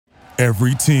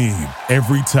Every team,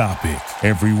 every topic,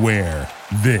 everywhere.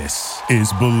 This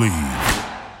is Believe.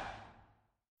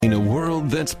 In a world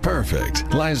that's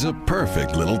perfect lies a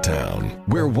perfect little town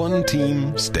where one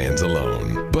team stands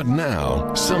alone. But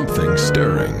now, something's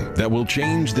stirring that will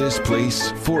change this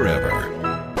place forever.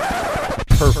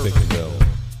 Perfectville.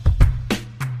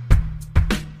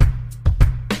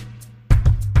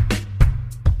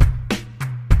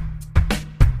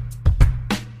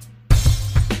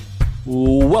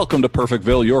 Welcome to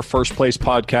Perfectville, your first place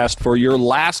podcast for your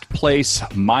last place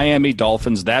Miami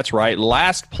Dolphins. That's right,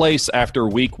 last place after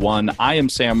week one. I am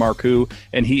Sam Marcoux,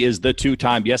 and he is the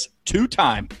two-time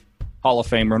Hall of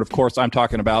Famer. And of course, I'm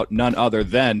talking about none other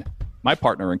than my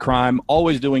partner in crime,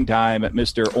 always doing time at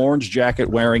Mr. Orange Jacket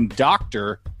wearing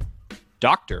Dr.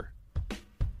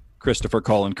 Christopher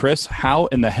Cullen. Chris, how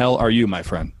in the hell are you, my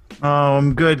friend? Oh,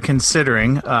 I'm good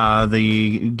considering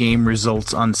the game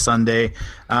results on Sunday.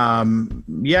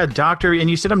 Yeah, doctor, and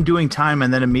you said I'm doing time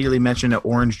and then immediately mentioned an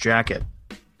orange jacket.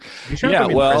 You sure I'm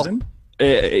in prison?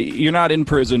 You're not in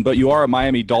prison, but you are a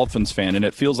Miami Dolphins fan, and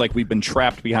it feels like we've been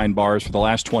trapped behind bars for the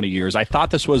last 20 years. I thought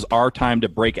this was our time to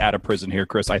break out of prison here,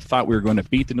 Chris. I thought we were going to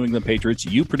beat the New England Patriots.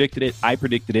 You predicted it. I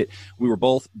predicted it. We were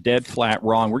both dead flat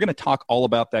wrong. We're going to talk all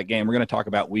about that game. We're going to talk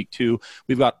about week two.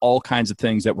 We've got all kinds of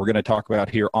things that we're going to talk about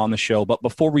here on the show. But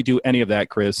before we do any of that,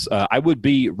 Chris, I would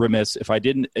be remiss if I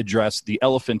didn't address the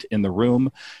elephant in the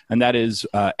room, and that is,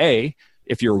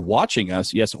 if you're watching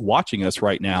us, watching us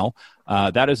right now,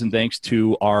 that is in thanks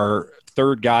to our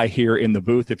third guy here in the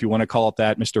booth, if you want to call it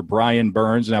that, Mr. Brian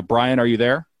Burns. Now, Brian, are you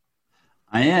there?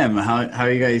 I am. How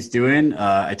are you guys doing?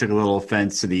 I took a little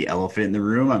offense to the elephant in the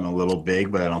room. I'm a little big,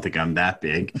 but I don't think I'm that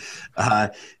big.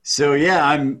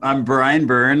 I'm Brian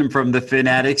Byrne. I'm from the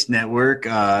Fanatics Network.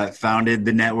 Founded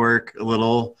the network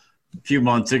a few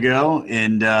months ago,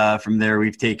 and from there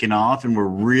we've taken off, and we're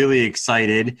really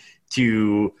excited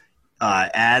to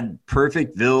add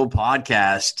Perfectville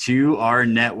podcast to our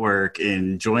network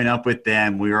and join up with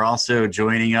them. We are also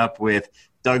joining up with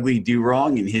Dudley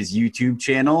Durong and his YouTube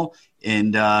channel,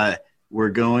 and we're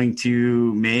going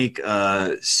to make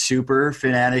a super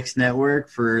Fanatics network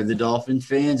for the Dolphins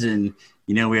fans. And,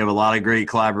 we have a lot of great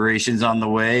collaborations on the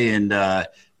way. And,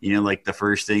 like the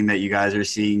first thing that you guys are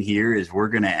seeing here is we're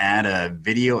going to add a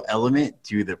video element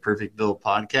to the Perfectville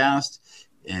podcast.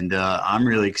 And I'm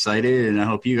really excited, and I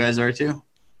hope you guys are too.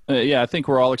 I think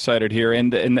we're all excited here.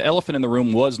 And the elephant in the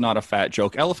room was not a fat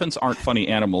joke. Elephants aren't funny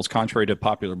animals, contrary to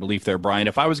popular belief there, Brian.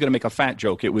 If I was going to make a fat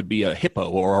joke, it would be a hippo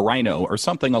or a rhino or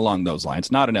something along those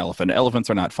lines, not an elephant. Elephants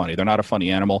are not funny. They're not a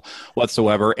funny animal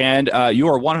whatsoever. And you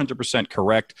are 100%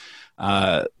 correct.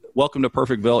 Welcome to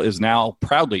Perfectville is now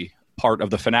proudly part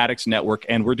of the Fanatics Network,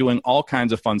 and we're doing all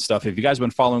kinds of fun stuff. If you guys have been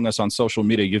following us on social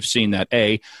media, you've seen that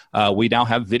we now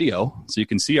have video, so you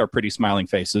can see our pretty smiling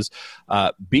faces.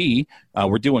 B,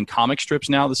 we're doing comic strips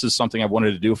now. This is something I've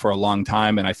wanted to do for a long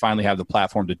time, and I finally have the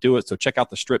platform to do it. So check out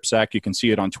the Strip Sack. You can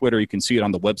see it on Twitter. You can see it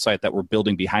on the website that we're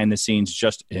building behind the scenes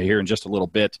just here in just a little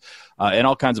bit, and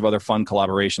all kinds of other fun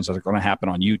collaborations that are going to happen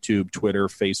on YouTube, Twitter,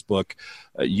 Facebook,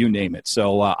 you name it.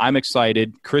 So I'm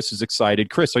excited. Chris is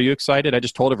excited. Chris, are you excited? I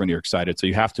just told everyone you're excited, so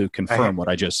you have to confirm what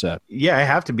I just said. Yeah, I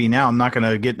have to be now. I'm not going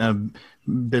to get in a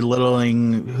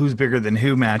belittling who's bigger than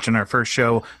who match in our first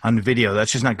show on video.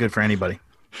 That's just not good for anybody.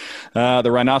 The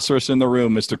rhinoceros in the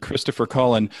room, Mr. Christopher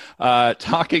Cullen,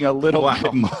 talking a little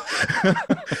bit more.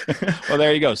 Well,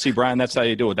 there you go. See, Brian, that's how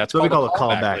you do it. That's what we call a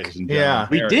callback. Yeah.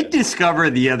 We did discover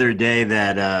the other day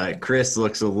that Chris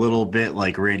looks a little bit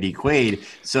like Randy Quaid.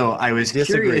 So I was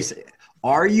curious,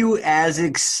 are you as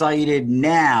excited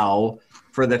now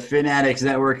for the Fanatics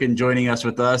Network and joining us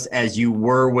with us as you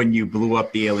were when you blew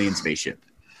up the alien spaceship?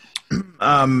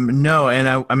 No,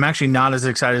 and I'm actually not as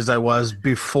excited as I was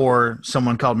before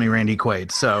someone called me Randy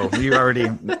Quaid. So you're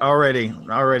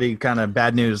already kind of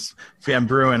bad news. I'm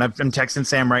brewing. I'm texting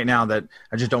Sam right now that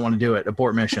I just don't want to do it.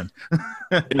 Abort mission.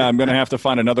 Yeah, I'm going to have to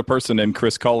find another person named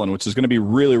Chris Cullen, which is going to be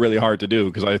really, really hard to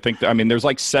do because there's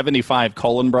like 75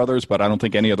 Cullen brothers, but I don't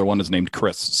think any other one is named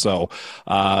Chris. So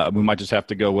we might just have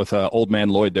to go with Old Man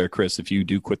Lloyd there, Chris, if you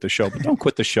do quit the show. But don't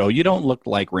quit the show. You don't look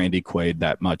like Randy Quaid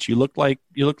that much. You look like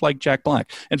Jack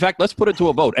Black. In fact, let's put it to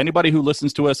a vote. Anybody who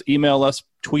listens to us, email us,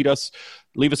 tweet us,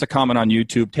 leave us a comment on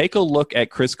YouTube. Take a look at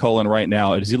Chris Cullen right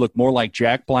now. Does he look more like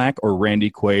Jack Black or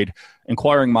Randy Quaid?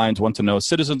 Inquiring minds want to know.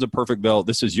 Citizens of Perfectville,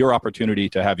 this is your opportunity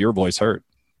to have your voice heard.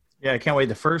 Yeah, I can't wait.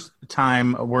 The first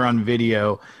time we're on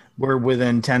video, we're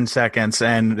within 10 seconds,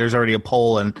 and there's already a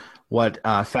poll on what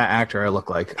fat actor I look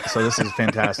like. So this is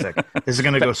fantastic. This is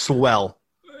going to go swell.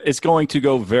 It's going to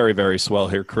go very, very swell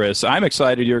here, Chris. I'm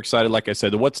excited. You're excited. Like I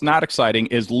said, what's not exciting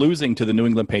is losing to the New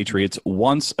England Patriots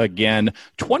once again.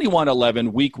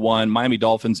 21-11, week one. Miami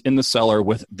Dolphins in the cellar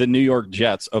with the New York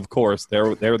Jets, of course.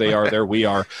 There they are. There we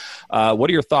are. What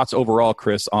are your thoughts overall,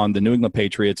 Chris, on the New England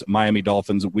Patriots, Miami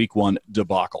Dolphins week one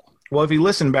debacle? Well, if you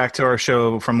listen back to our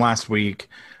show from last week,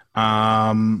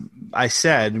 I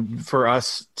said for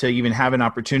us to even have an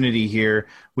opportunity here,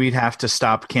 we'd have to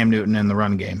stop Cam Newton in the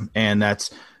run game. And that's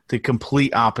the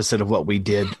complete opposite of what we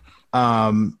did.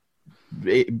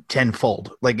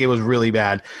 Tenfold. Like, it was really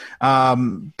bad.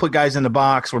 Put guys in the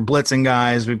box. We're blitzing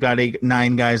guys. We've got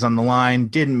 8-9 guys on the line.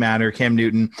 Didn't matter. Cam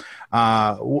Newton.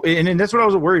 And that's what I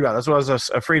was worried about. That's what I was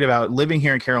afraid about. Living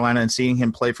here in Carolina and seeing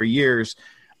him play for years,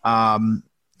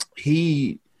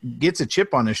 he gets a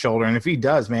chip on his shoulder. And if he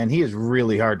does, man, he is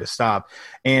really hard to stop.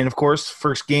 And, of course,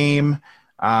 first game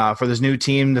for this new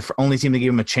team, the only team that gave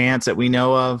him a chance that we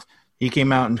know of, he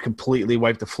came out and completely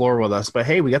wiped the floor with us. But,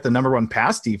 hey, we got the number one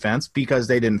pass defense because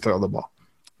they didn't throw the ball.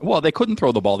 Well, they couldn't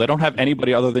throw the ball. They don't have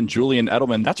anybody other than Julian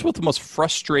Edelman. That's what the most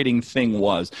frustrating thing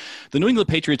was. The New England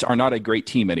Patriots are not a great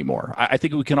team anymore. I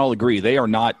think we can all agree. They are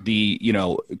not the,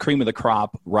 cream of the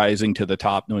crop rising to the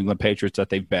top New England Patriots that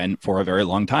they've been for a very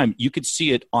long time. You could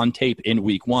see it on tape in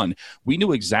week one. We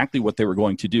knew exactly what they were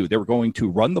going to do. They were going to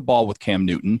run the ball with Cam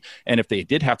Newton, and if they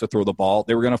did have to throw the ball,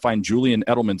 they were going to find Julian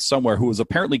Edelman somewhere, who was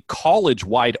apparently college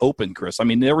wide open, Chris. I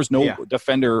mean, there was no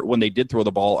defender when they did throw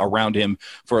the ball around him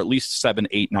for at least 7,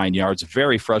 8, 9 yards.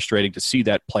 Very frustrating to see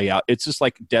that play out. It's just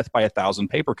like death by 1,000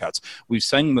 paper cuts. We've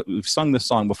sung this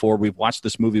song before. We've watched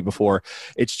this movie before.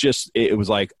 It was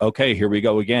like, okay, here we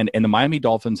go again. And the Miami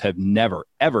Dolphins have never,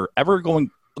 ever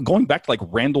going back to like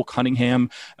Randall Cunningham,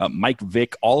 Mike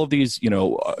Vick, all of these,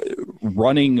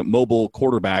 running mobile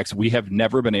quarterbacks, we have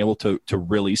never been able to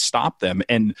really stop them.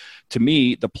 And to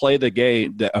me, the play of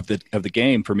the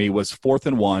game for me was 4th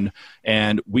and 1,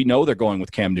 and we know they're going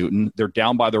with Cam Newton. They're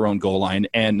down by their own goal line,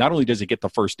 and not only does he get the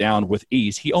first down with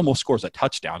ease, he almost scores a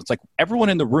touchdown. It's like everyone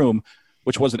in the room,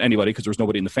 which wasn't anybody because there was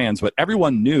nobody in the fans, but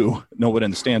everyone knew, nobody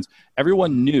in the stands,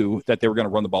 everyone knew that they were going to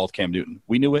run the ball with Cam Newton.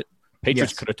 We knew it.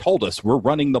 Patriots could have told us we're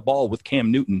running the ball with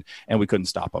Cam Newton, and we couldn't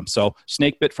stop them. So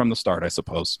snake bit from the start, I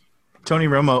suppose. Tony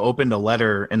Romo opened a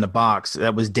letter in the box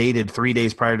that was dated 3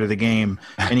 days prior to the game,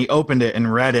 and he opened it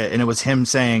and read it, and it was him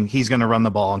saying he's going to run the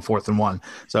ball on 4th and 1.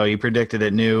 So he predicted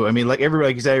it, knew. I mean, like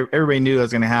everybody knew that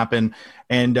was going to happen.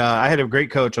 And I had a great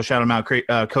coach. I'll shout him out,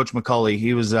 Coach McCulley.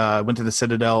 He was went to the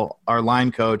Citadel, our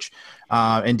line coach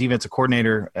and defensive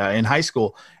coordinator in high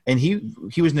school. And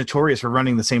he was notorious for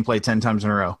running the same play 10 times in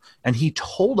a row. And he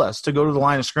told us to go to the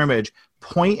line of scrimmage,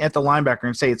 point at the linebacker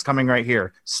and say, it's coming right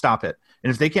here. Stop it. And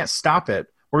if they can't stop it,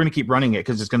 we're going to keep running it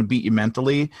because it's going to beat you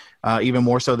mentally, even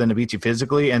more so than to beat you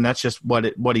physically. And that's just what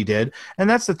he did. And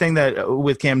that's the thing that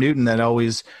with Cam Newton that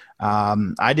always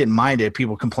I didn't mind it.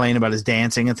 People complain about his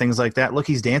dancing and things like that. Look,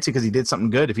 he's dancing because he did something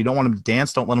good. If you don't want him to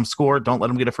dance, don't let him score. Don't let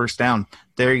him get a first down.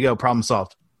 There you go. Problem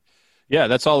solved. Yeah,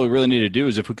 that's all we really need to do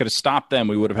is if we could have stopped them,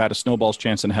 we would have had a snowball's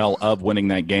chance in hell of winning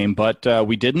that game. But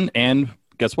we didn't, and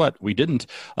guess what? We didn't.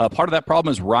 Part of that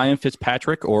problem is Ryan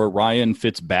Fitzpatrick or Ryan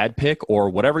Fitzbadpick or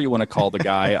whatever you want to call the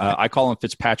guy. I call him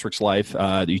Fitzpatrick's life.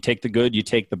 You take the good, you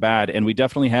take the bad, and we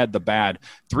definitely had the bad.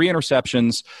 3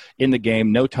 interceptions in the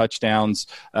game, no touchdowns.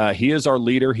 He is our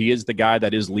leader. He is the guy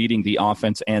that is leading the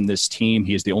offense and this team.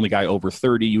 He is the only guy over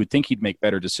 30. You would think he'd make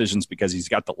better decisions because he's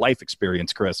got the life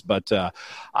experience, Chris. But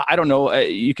I don't know.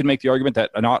 You can make the argument that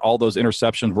not all those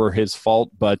interceptions were his fault,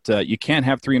 but you can't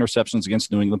have 3 interceptions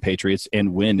against New England Patriots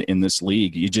and win in this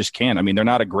league. You just can't. I mean, they're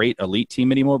not a great elite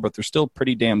team anymore, but they're still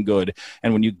pretty damn good.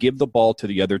 And when you give the ball to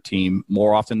the other team,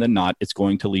 more often than not, it's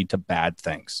going to lead to bad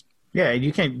things. Yeah,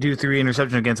 you can't do 3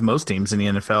 interceptions against most teams in the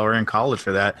NFL or in college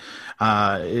for that.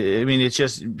 I mean, it's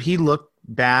just he looked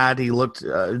bad. He looked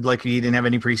like he didn't have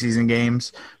any preseason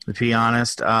games, to be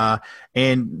honest.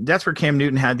 And that's where Cam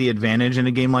Newton had the advantage in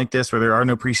a game like this where there are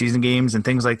no preseason games and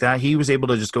things like that. He was able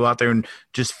to just go out there and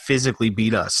just physically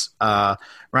beat us.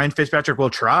 Ryan Fitzpatrick will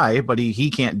try, but he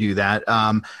can't do that.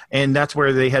 And that's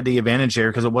where they had the advantage there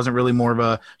because it wasn't really more of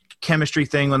a chemistry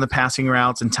thing on the passing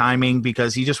routes and timing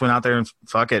because he just went out there and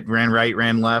fuck it, ran right,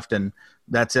 ran left, and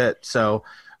that's it. So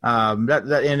and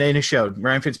it showed.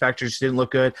 Ryan Fitzpatrick just didn't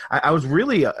look good. I was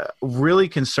really, really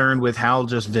concerned with how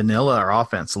just vanilla our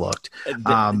offense looked.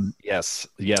 Yes.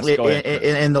 Go ahead.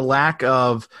 And the lack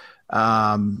of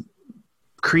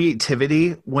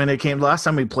creativity when it came last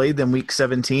time we played them week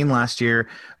 17 last year.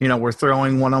 We're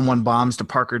throwing one-on-one bombs to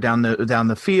Parker down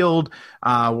the field.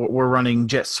 We're running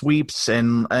jet sweeps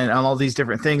and all these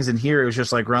different things. And here it was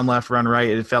just like run left, run right.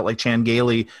 It felt like Chan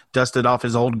Gailey dusted off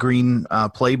his old green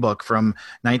playbook from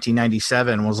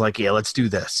 1997 and was like, yeah, let's do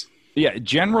this. Yeah,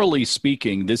 generally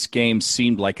speaking, this game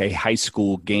seemed like a high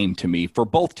school game to me for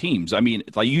both teams. I mean,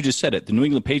 like you just said it, the New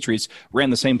England Patriots ran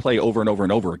the same play over and over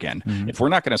and over again. Mm-hmm. If we're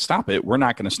not going to stop it, we're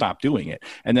not going to stop doing it.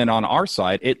 And then on our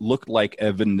side, it looked like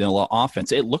a vanilla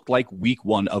offense. It looked like week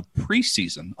 1 of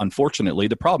preseason. Unfortunately,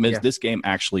 the problem is this game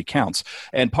actually counts.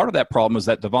 And part of that problem is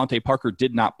that Devontae Parker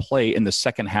did not play in the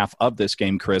second half of this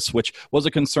game, Chris, which was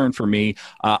a concern for me.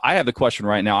 I have the question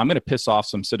right now. I'm going to piss off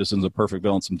some citizens of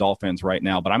Perfectville and some Dolphins right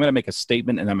now, but I'm going to make a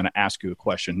statement and I'm going to ask you a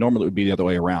question. Normally it would be the other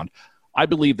way around. I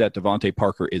believe that Devontae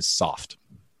Parker is soft.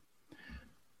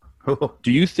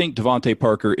 Do you think Devontae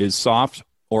Parker is soft,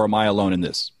 or am I alone in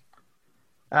this?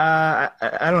 I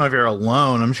don't know if you're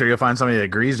alone. I'm sure you'll find somebody that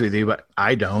agrees with you, but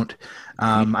I don't.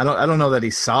 I don't know that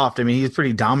he's soft. I mean, he's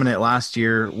pretty dominant last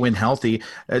year when healthy.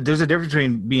 There's a difference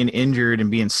between being injured and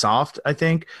being soft, I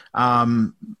think.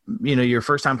 Your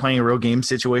first time playing a real game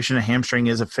situation, a hamstring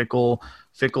is a fickle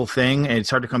thing, and it's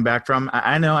hard to come back from.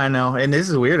 I know. And this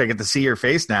is weird. I get to see your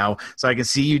face now, so I can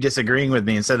see you disagreeing with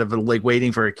me instead of like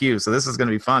waiting for a cue. So this is going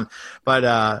to be fun. But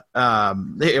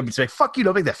it's like, fuck you,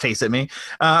 don't make that face at me.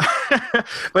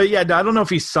 But yeah, I don't know if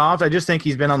he's soft. I just think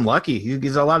he's been unlucky.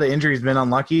 He's a lot of injuries, been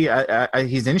unlucky.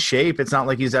 He's in shape. It's not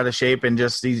like he's out of shape and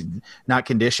just he's not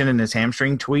conditioned and his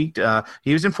hamstring tweaked.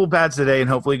 He was in full pads today and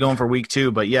hopefully going for week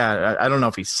 2. But yeah, I don't know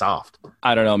if he's soft.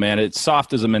 I don't know, man. It's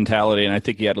soft as a mentality, and I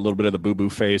think he had a little bit of the boo-boo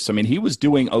face. I mean, he was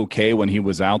doing okay when he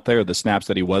was out there, the snaps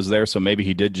that he was there, so maybe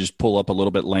he did just pull up a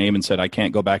little bit lame and said, I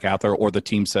can't go back out there, or the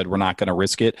team said, we're not going to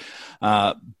risk it.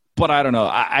 But I don't know.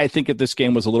 I think if this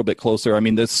game was a little bit closer, I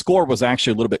mean, the score was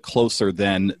actually a little bit closer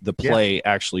than the play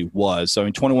actually was. So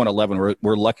in 21-11,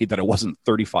 we're lucky that it wasn't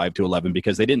 35-11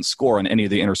 because they didn't score on any of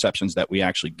the interceptions that we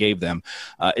actually gave them.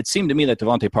 It seemed to me that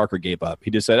Devontae Parker gave up. He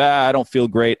just said, I don't feel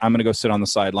great. I'm going to go sit on the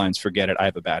sidelines. Forget it. I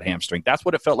have a bad hamstring. That's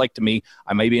what it felt like to me.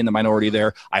 I may be in the minority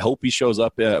there. I hope he shows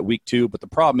up week 2. But the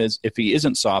problem is if he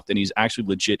isn't soft and he's actually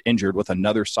legit injured with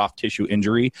another soft tissue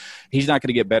injury, he's not going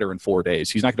to get better in 4 days.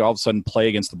 He's not going to all of a sudden play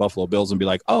against the Buffalo Bills and be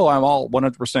like, oh, I'm all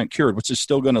 100% cured, which is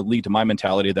still going to lead to my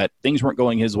mentality that things weren't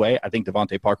going his way. I think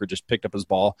Devontae Parker just picked up his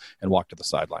ball and walked to the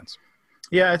sidelines.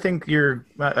 Yeah, I think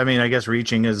I guess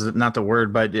reaching is not the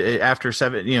word, but after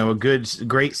 7, a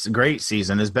great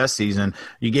season, his best season,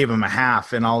 you gave him a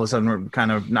half, and all of a sudden we're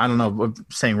kind of, I don't know,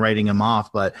 saying writing him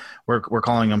off, but we're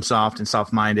calling him soft and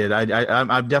soft-minded.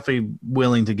 I'm definitely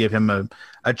willing to give him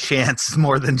a chance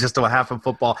more than just a half of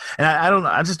football. And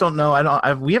I just don't know.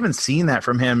 We haven't seen that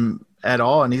from him at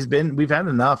all, and we've had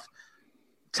enough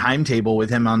timetable with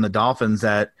him on the Dolphins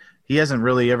that he hasn't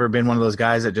really ever been one of those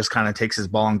guys that just kind of takes his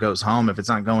ball and goes home if it's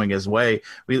not going his way.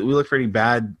 We look pretty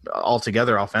bad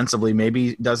altogether offensively.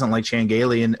 Maybe he doesn't like Chan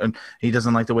Gailey and he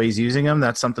doesn't like the way he's using him.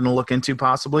 That's something to look into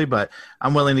possibly, but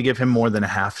I'm willing to give him more than a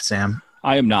half, Sam.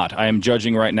 I am not. I am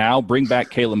judging right now. Bring back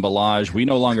Kalen Ballage. We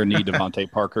no longer need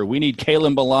Devontae Parker. We need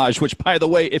Kalen Ballage, which, by the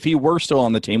way, if he were still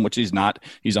on the team, which he's not,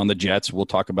 he's on the Jets. We'll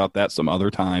talk about that some other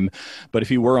time. But if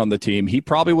he were on the team, he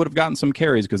probably would have gotten some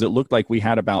carries because it looked like we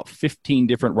had about 15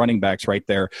 different running backs right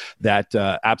there that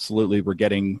absolutely were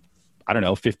getting,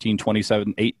 15,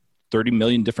 27, 8, 30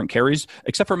 million different carries,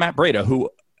 except for Matt Breida, who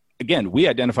 – again, we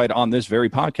identified on this very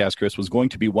podcast, Chris, was going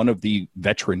to be one of the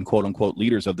veteran, quote-unquote,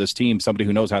 leaders of this team, somebody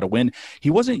who knows how to win. He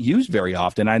wasn't used very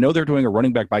often. I know they're doing a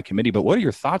running back by committee, but what are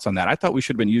your thoughts on that? I thought we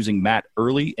should have been using Matt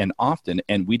early and often,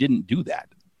 and we didn't do that.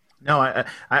 No,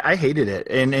 I hated it.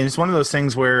 And it's one of those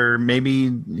things where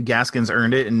maybe Gaskins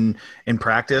earned it in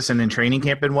practice and in training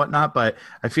camp and whatnot, but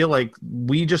I feel like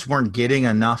we just weren't getting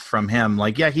enough from him.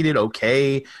 Like, yeah, he did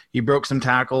okay. He broke some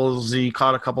tackles. He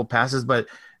caught a couple passes, but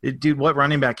dude, what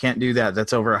running back can't do that?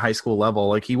 That's over a high school level.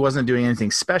 Like, he wasn't doing anything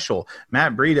special.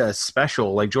 Matt Breida is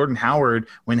special. Like, Jordan Howard,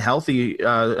 when healthy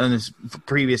on his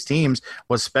previous teams,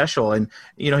 was special. And,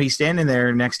 he's standing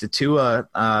there next to Tua.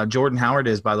 Jordan Howard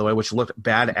is, by the way, which looked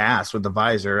badass with the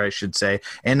visor, I should say.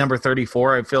 And number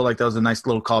 34, I feel like that was a nice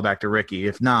little callback to Ricky.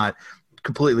 If not,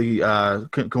 completely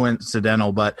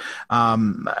coincidental, but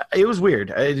it was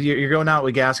weird. You're going out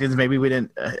with Gaskins. Maybe we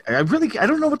didn't. I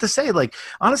don't know what to say. Like,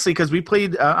 honestly, because we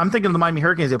played. I'm thinking of the Miami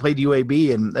Hurricanes. They played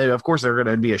UAB, and of course they're going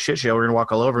to be a shit show. We're going to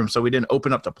walk all over them. So we didn't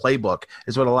open up the playbook.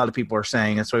 Is what a lot of people are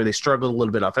saying. That's why they struggled a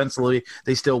little bit offensively.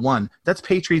 They still won. That's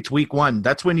Patriots week 1.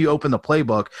 That's when you open the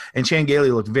playbook. And Chan Gailey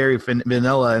looked very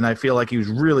vanilla, and I feel like he was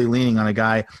really leaning on a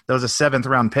guy that was a 7th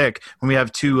round pick when we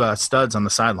have 2 studs on the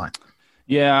sideline.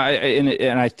 Yeah,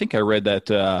 and I think I read that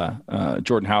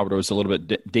Jordan Howard was a little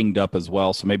bit dinged up as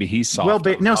well, so maybe he's soft. Well,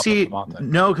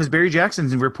 because Barry Jackson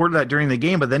reported that during the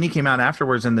game, but then he came out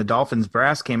afterwards, and the Dolphins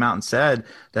brass came out and said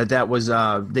that was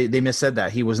they missaid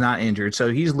that he was not injured,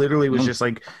 so he's literally was just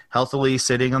like healthily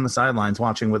sitting on the sidelines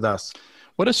watching with us.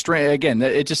 What a strange, again,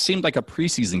 it just seemed like a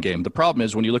preseason game. The problem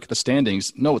is when you look at the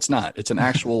standings, no, it's not. It's an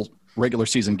actual regular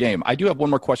season game. I do have one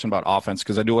more question about offense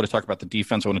because I do want to talk about the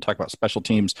defense. I want to talk about special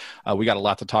teams. We got a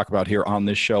lot to talk about here on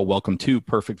this show. Welcome to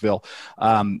Perfectville.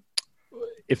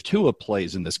 If Tua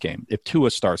plays in this game, if Tua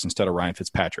starts instead of Ryan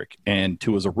Fitzpatrick, and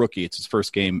Tua's a rookie, it's his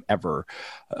first game ever,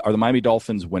 are the Miami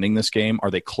Dolphins winning this game? Are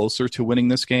they closer to winning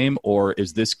this game, or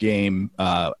is this game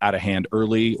out of hand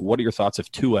early? What are your thoughts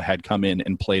if Tua had come in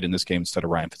and played in this game instead of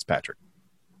Ryan Fitzpatrick?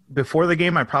 Before the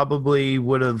game, I probably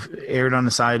would have erred on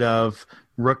the side of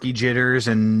rookie jitters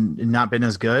and not been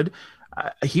as good.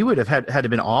 He would have had to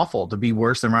been awful to be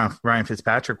worse than Ryan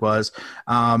Fitzpatrick was.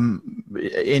 And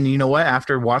you know what?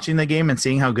 After watching the game and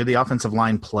seeing how good the offensive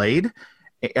line played,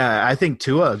 I think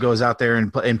Tua goes out there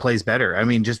and plays better. I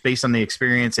mean, just based on the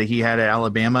experience that he had at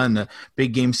Alabama and the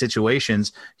big game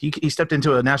situations, he stepped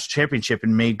into a national championship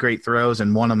and made great throws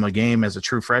and won him a game as a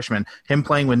true freshman. Him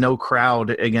playing with no crowd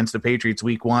against the Patriots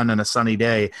week 1 on a sunny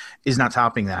day is not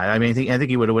topping that. I mean, I think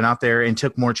he would have went out there and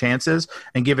took more chances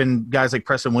and given guys like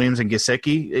Preston Williams and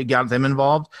Gesicki, got them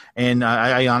involved. And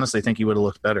I honestly think he would have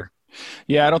looked better.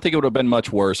 Yeah, I don't think it would have been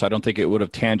much worse. I don't think it would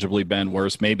have tangibly been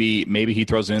worse. Maybe he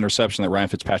throws an interception that Ryan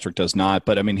Fitzpatrick does not.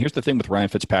 But, I mean, here's the thing with Ryan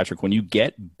Fitzpatrick. When you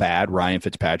get bad Ryan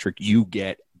Fitzpatrick, you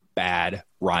get bad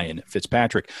Ryan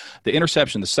Fitzpatrick. The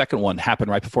interception, the second one, happened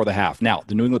right before the half. Now,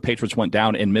 the New England Patriots went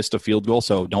down and missed a field goal,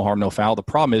 so no harm, no foul. The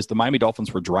problem is the Miami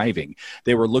Dolphins were driving.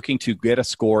 They were looking to get a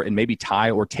score and maybe tie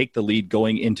or take the lead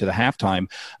going into the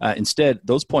halftime. Instead,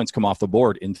 those points come off the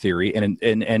board in theory, and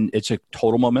it's a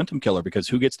total momentum killer because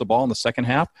who gets the ball in the second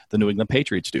half? The New England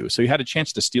Patriots do. So you had a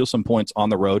chance to steal some points on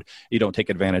the road. You don't take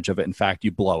advantage of it. In fact,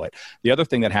 you blow it. The other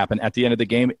thing that happened at the end of the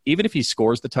game, even if he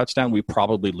scores the touchdown, we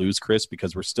probably lose, Chris,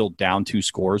 because we're still down 2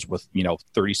 scores with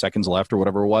 30 seconds left or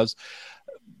whatever it was.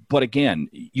 But again,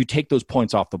 you take those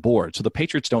points off the board. So the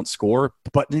Patriots don't score,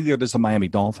 but neither does the Miami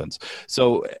Dolphins.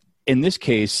 So in this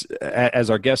case,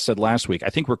 as our guest said last week, I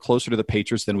think we're closer to the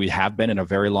Patriots than we have been in a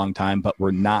very long time, but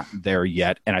we're not there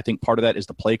yet. And I think part of that is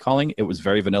the play calling. It was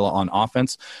very vanilla on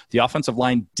offense. The offensive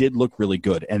line did look really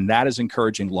good, and that is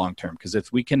encouraging long-term because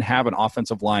if we can have an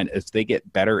offensive line, if they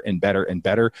get better and better and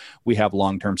better, we have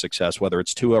long-term success, whether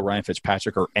it's Tua, Ryan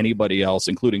Fitzpatrick, or anybody else,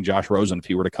 including Josh Rosen, if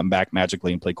he were to come back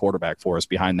magically and play quarterback for us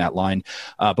behind that line.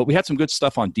 But we had some good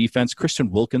stuff on defense. Christian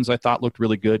Wilkins, I thought, looked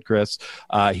really good, Chris.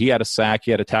 He had a sack.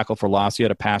 He had a tackle for loss. He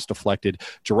had a pass deflected.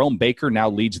 Jerome Baker now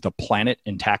leads the planet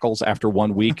in tackles after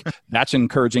 1 week. That's an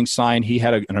encouraging sign. He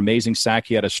had an amazing sack.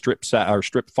 He had a strip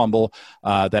fumble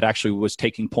that actually was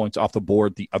taking points off the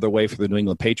board the other way for the New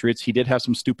England Patriots. He did have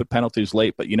some stupid penalties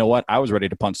late, but you know what? I was ready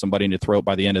to punch somebody in the throat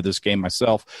by the end of this game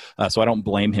myself, so I don't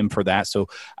blame him for that. So,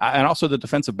 and also the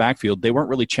defensive backfield, they weren't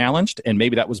really challenged, and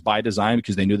maybe that was by design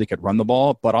because they knew they could run the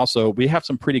ball, but also we have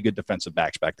some pretty good defensive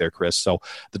backs back there, Chris. So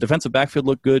the defensive backfield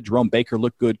looked good. Jerome Baker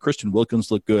looked good. Christian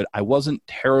Wilkins looked good. I wasn't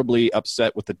terribly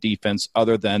upset with the defense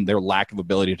other than their lack of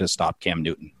ability to stop Cam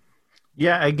Newton.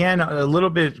 Yeah, again, a little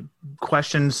bit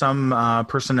questioned some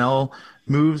personnel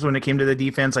moves when it came to the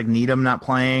defense, like Needham not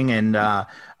playing, and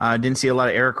didn't see a lot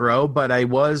of Eric Rowe, but I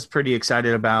was pretty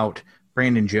excited about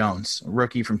Brandon Jones,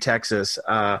 rookie from Texas.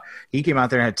 He came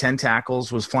out there and had 10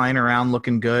 tackles, was flying around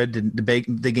looking good.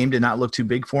 The game did not look too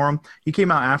big for him. He came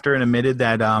out after and admitted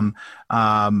that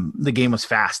the game was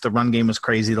fast. The run game was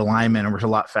crazy. The linemen were a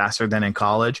lot faster than in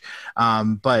college.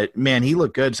 But, man, he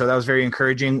looked good, so that was very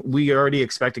encouraging. We already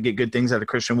expect to get good things out of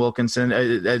Christian Wilkinson.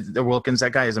 Wilkins,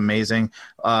 that guy is amazing.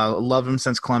 Love him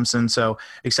since Clemson, so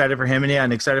excited for him.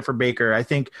 And excited for Baker. I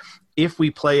think if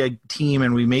we play a team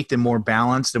and we make them more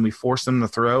balanced and we force them to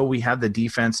throw, we have the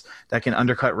defense that can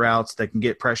undercut routes, that can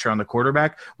get pressure on the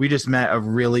quarterback. We just met a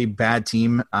really bad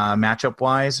team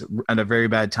matchup-wise at a very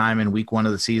bad time in week 1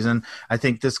 of the season. I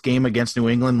think this game against New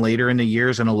England later in the year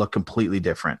is going to look completely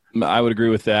different. I would agree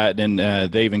with that. And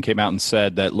they even came out and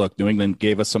said that, look, New England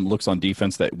gave us some looks on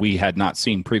defense that we had not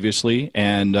seen previously,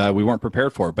 and we weren't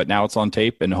prepared for it. But now it's on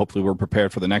tape, and hopefully we're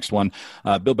prepared for the next one.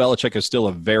 Bill Belichick is still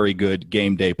a very good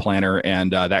game day planner,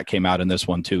 and that came out in this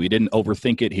one too. He didn't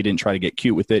overthink it. He didn't try to get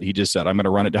cute with it. He just said, I'm going to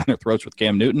run it down their throats with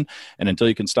Cam Newton, and until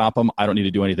you can stop him, I don't need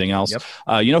to do anything else.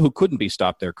 Yep. You know who couldn't be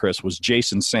stopped there, Chris, was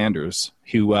Jason Sanders,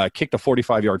 who kicked a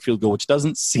 45-yard field goal, which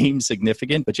doesn't seem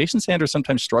significant, but Jason Sanders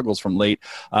sometimes struggles from late.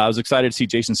 I was excited to see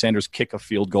Jason Sanders kick a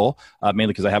field goal, mainly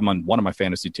because I have him on one of my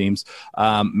fantasy teams.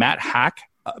 Matt Hack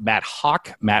Matt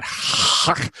Hawk,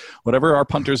 whatever our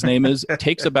punter's name is,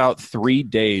 takes about 3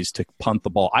 days to punt the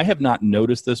ball. I have not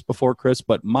noticed this before, Chris,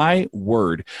 but my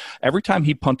word, every time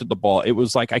he punted the ball, it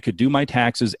was like I could do my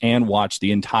taxes and watch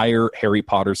the entire Harry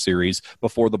Potter series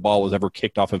before the ball was ever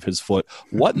kicked off of his foot.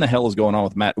 What in the hell is going on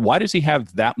with Matt? Why does he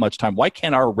have that much time? Why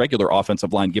can't our regular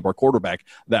offensive line give our quarterback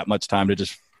that much time to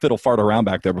just fiddle fart around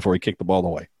back there before he kicked the ball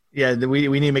away? Yeah, we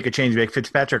need to make a change. Make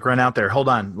Fitzpatrick run out there. Hold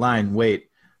on, line, wait.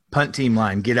 Punt team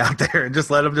line, get out there and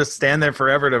just let him just stand there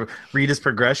forever to read his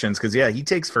progressions. Because, yeah, he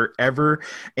takes forever,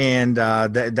 and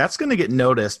that's going to get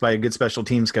noticed by a good special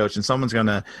teams coach, and someone's going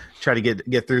to try to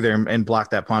get through there and block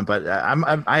that punt. But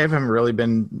I haven't really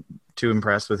been too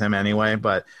impressed with him anyway,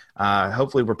 but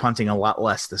hopefully we're punting a lot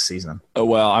less this season. Oh,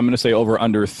 well, I'm going to say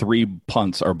under 3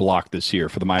 punts are blocked this year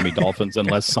for the Miami Dolphins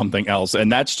unless something else.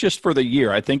 And that's just for the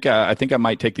year. I think I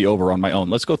might take the over on my own.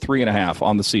 Let's go 3.5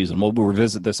 on the season. We'll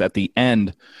revisit this at the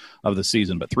end of the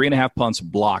season, but 3.5 punts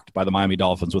blocked by the Miami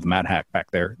Dolphins with Matt Hack back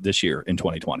there this year in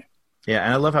 2020. Yeah,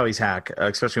 and I love how he's Hack,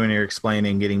 especially when you're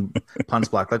explaining getting punts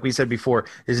blocked. Like we said before,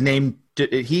 his name,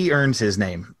 he earns his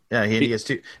name. Yeah, he has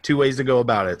two ways to go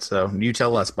about it. So you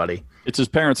tell us, buddy. It's his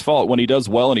parents' fault. When he does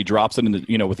well and he drops it in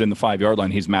the, within the 5-yard line,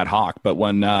 he's Matt Hawk. But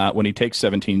when he takes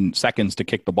 17 seconds to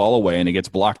kick the ball away and he gets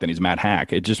blocked, then he's Matt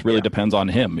Hack. It just really depends on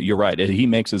him. You're right. He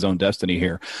makes his own destiny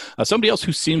here. Somebody else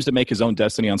who seems to make his own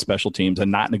destiny on special teams,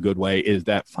 and not in a good way, is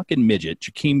that fucking midget,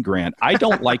 Jakeem Grant. I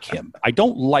don't like him. I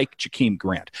don't like Jakeem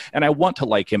Grant. And I want to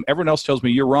like him. Everyone else tells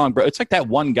me you're wrong, bro. It's like that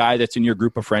one guy that's in your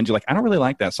group of friends. You're like, I don't really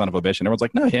like that son of a bitch. And everyone's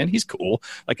like, no, man, he's cool.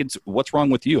 Like, it's what's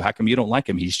wrong with you? How come you don't like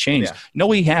him? He's changed. Yeah.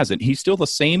 No, he hasn't. He's still the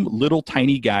same little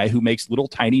tiny guy who makes little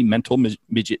tiny mental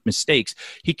midget mistakes.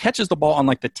 He catches the ball on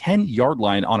like the 10-yard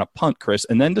line on a punt, Chris,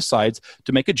 and then decides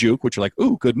to make a juke, which you're like,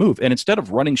 ooh, good move. And instead of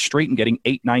running straight and getting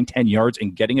 8, 9, 10 yards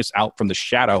and getting us out from the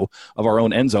shadow of our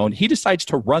own end zone, he decides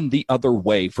to run the other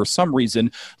way for some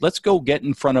reason. Let's go get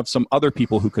in front of some other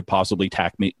people who could possibly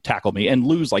tackle me and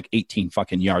lose like 18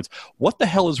 fucking yards. What the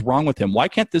hell is wrong with him? Why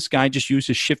can't this guy just use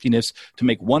his shiftiness to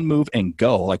make one move and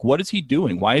go? Like, what is he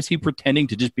doing? Why is he pretending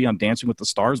to just be on Dancing with the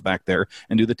Stars back there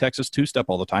and do the Texas two-step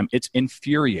all the time? It's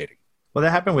infuriating. Well,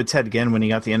 that happened with Ted Ginn when he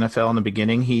got the NFL in the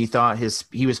beginning. He thought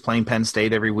he was playing Penn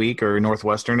State every week or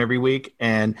Northwestern every week,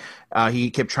 and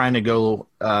he kept trying to go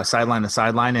sideline to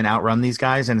sideline and outrun these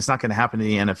guys, and it's not going to happen in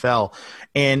the NFL.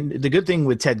 And the good thing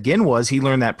with Ted Ginn was he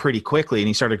learned that pretty quickly, and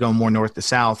he started going more north to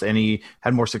south, and he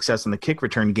had more success in the kick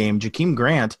return game. Jakeem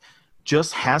Grant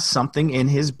just has something in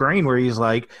his brain where he's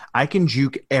like, I can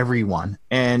juke everyone.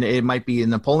 And it might be a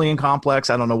Napoleon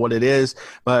complex. I don't know what it is,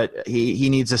 but he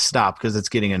needs to stop because it's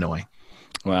getting annoying.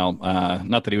 Well,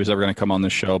 not that he was ever going to come on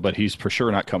this show, but he's for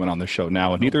sure not coming on this show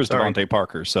now, and neither is Devontae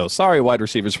Parker. So sorry, wide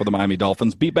receivers for the Miami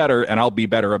Dolphins. Be better, and I'll be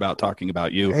better about talking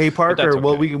about you. Hey, Parker,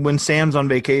 okay. When Sam's on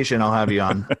vacation, I'll have you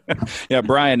on. Yeah,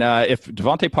 Brian, if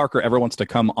Devontae Parker ever wants to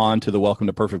come on to the Welcome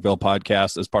to Perfectville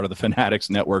podcast as part of the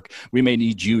Fanatics Network, we may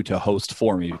need you to host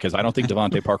for me because I don't think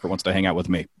Devontae Parker wants to hang out with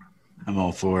me. I'm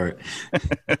all for it.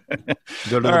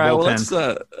 Go to the bullpen.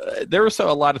 Well, there were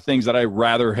a lot of things that I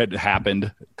rather had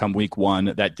happened come week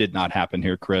 1 that did not happen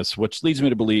here, Chris, which leads me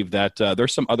to believe that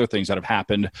there's some other things that have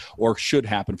happened or should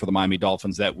happen for the Miami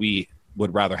Dolphins that we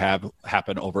would rather have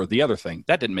happen over the other thing.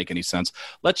 That didn't make any sense.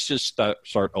 Let's just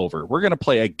start over. We're going to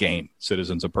play a game,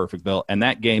 citizens of Perfectville, and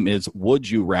that game is Would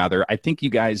You Rather. I think you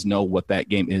guys know what that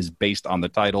game is based on the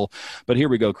title, but here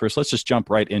we go, Chris. Let's just jump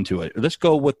right into it. Let's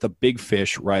go with the big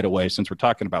fish right away since we're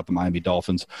talking about the Miami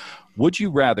Dolphins. Would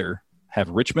you rather have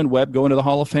Richmond Webb go into the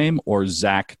Hall of Fame or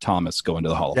Zach Thomas go into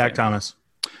the Hall of Fame? Zach Thomas.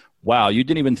 Wow, you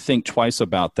didn't even think twice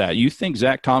about that. You think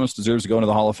Zach Thomas deserves to go into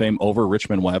the Hall of Fame over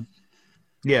Richmond Webb?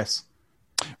 Yes.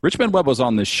 Richmond Webb was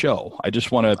on this show. I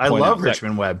just want to point out I love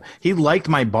Richmond Webb. He liked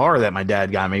my bar that my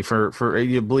dad got me for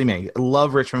you believe me. I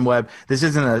love Richmond Webb. This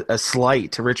isn't a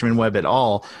slight to Richmond Webb at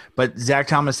all, but Zach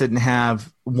Thomas didn't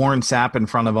have Warren Sapp in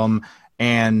front of him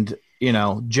and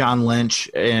John Lynch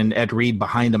and Ed Reed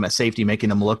behind him at safety,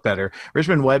 making him look better.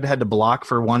 Richmond Webb had to block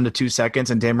for 1 to 2 seconds,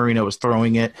 and Dan Marino was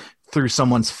throwing it through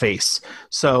someone's face.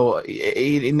 So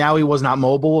now he was not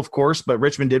mobile, of course, but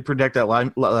Richmond did protect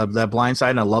that blind side,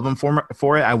 and I love him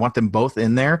for it. I want them both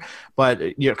in there. But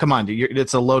come on,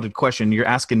 it's a loaded question. You're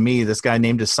asking me, this guy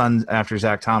named his son after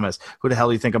Zach Thomas. Who the hell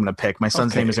do you think I'm going to pick? My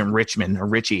son's name isn't Richmond or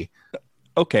Richie.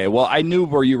 Okay, well, I knew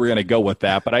where you were going to go with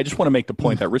that, but I just want to make the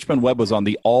point that Richmond Webb was on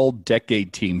the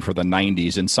all-decade team for the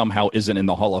 90s and somehow isn't in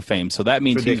the Hall of Fame. So that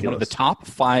means he's one of the top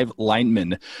 5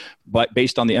 linemen, but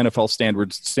based on the NFL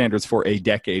standards for a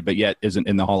decade, but yet isn't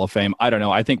in the Hall of Fame. I don't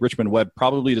know. I think Richmond Webb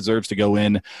probably deserves to go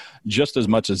in just as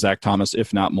much as Zach Thomas,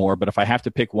 if not more. But if I have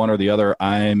to pick one or the other,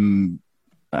 I'm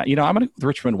I'm going to go with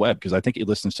Richmond Webb because I think he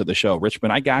listens to the show.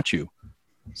 Richmond, I got you.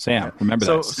 Sam, remember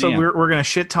that. So we're going to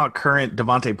shit talk current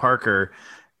Devontae Parker,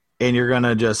 and you're going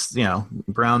to just,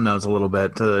 brown nose a little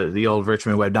bit to the old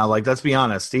Richmond Webb. Now, let's be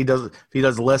honest. If he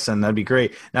does listen, that'd be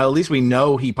great. Now, at least we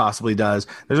know he possibly does.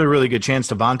 There's a really good chance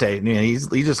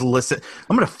Devontae, he just listen.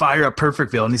 I'm going to fire up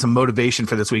Perfectville. I need some motivation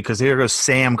for this week because here goes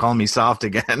Sam calling me soft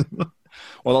again.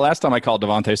 Well, the last time I called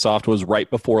Devontae soft was right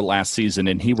before last season,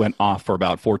 and he went off for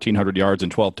about 1,400 yards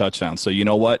and 12 touchdowns. So you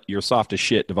know what? You're soft as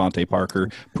shit, Devontae Parker.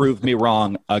 Proved me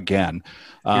wrong again.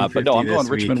 But no, I'm going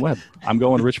Richmond Webb. I'm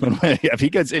going Richmond Webb. If he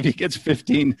gets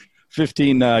 15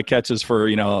 catches for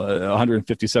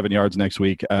 157 yards next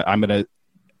week, I'm going to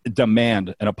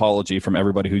demand an apology from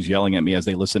everybody who's yelling at me as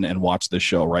they listen and watch this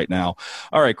show right now.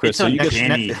 All right, Chris.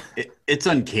 It's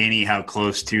uncanny how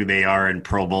close to they are in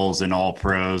Pro Bowls and All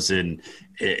Pros and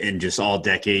just all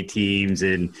decade teams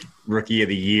and Rookie of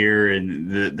the Year,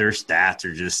 and their stats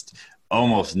are just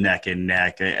almost neck and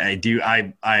neck.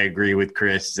 I agree with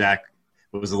Chris. Zach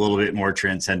was a little bit more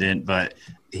transcendent, but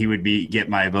he would get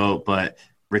my vote. But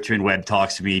Richmond Webb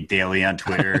talks to me daily on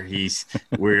Twitter.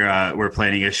 We're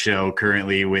planning a show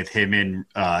currently with him and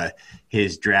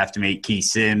his draft mate Keith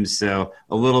Sims. So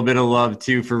a little bit of love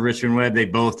too for Richmond Webb. They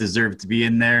both deserve to be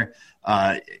in there.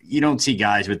 You don't see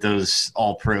guys with those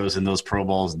All Pros and those Pro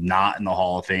Bowls not in the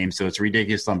Hall of Fame. So it's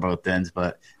ridiculous on both ends.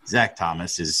 But Zach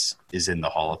Thomas is in the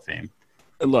Hall of Fame.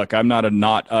 Look, I'm not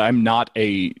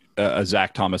a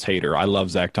Zach Thomas hater. I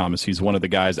love Zach Thomas. He's one of the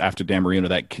guys after Dan Marino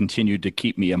that continued to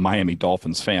keep me a Miami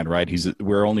Dolphins fan, right?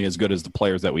 We're only as good as the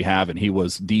players that we have, and he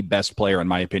was the best player, in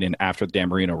my opinion, after Dan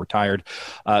Marino retired.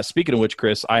 Speaking of which,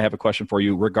 Chris, I have a question for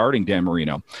you regarding Dan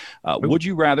Marino. Would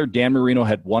you rather Dan Marino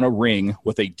had won a ring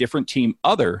with a different team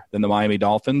other than the Miami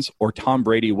Dolphins, or Tom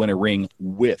Brady win a ring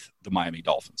with the Miami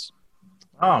Dolphins?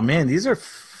 Oh, man, these are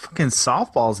fucking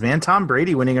softballs, man. Tom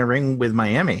Brady winning a ring with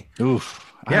Miami. Oof.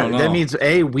 Yeah, that means,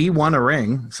 we won a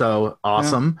ring, so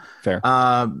awesome. Yeah,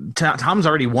 fair. Tom's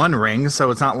already won rings, so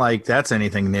it's not like that's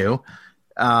anything new.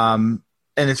 And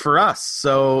it's for us.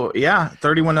 So,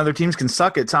 31 other teams can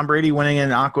suck it. Tom Brady winning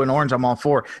in aqua and orange, I'm all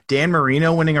for. Dan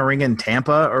Marino winning a ring in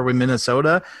Tampa or with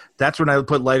Minnesota, that's when I would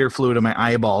put lighter fluid in my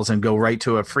eyeballs and go right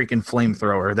to a freaking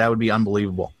flamethrower. That would be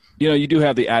unbelievable. You do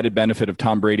have the added benefit of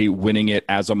Tom Brady winning it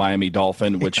as a Miami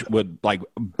Dolphin, which would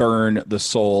burn the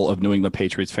soul of New England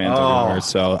Patriots fans everywhere.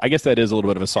 So I guess that is a little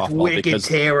bit of a softball. Wicked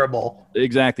terrible.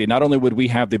 Exactly. Not only would we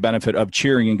have the benefit of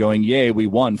cheering and going, yay, we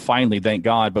won, finally, thank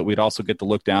God, but we'd also get to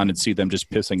look down and see them just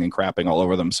pissing and crapping all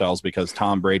over themselves because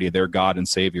Tom Brady, their God and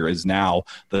Savior, is now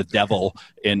the devil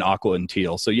in aqua and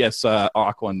teal. So yes,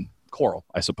 aqua and coral,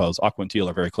 I suppose. Aqua and teal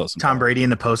are very close. Tom Brady in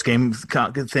the post-game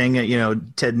thing,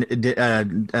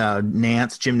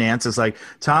 Jim Nance is like,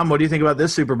 Tom, what do you think about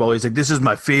this Super Bowl? He's like, this is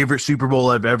my favorite Super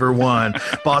Bowl I've ever won.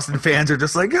 Boston fans are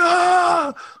just like,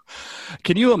 ah!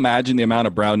 Can you imagine the amount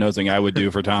of brown nosing I would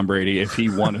do for Tom Brady if he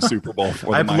won a Super Bowl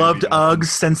for I've loved Uggs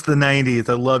since the 90s.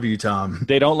 I love you, Tom.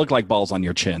 They don't look like balls on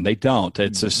your chin. They don't.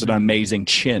 It's just an amazing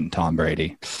chin, Tom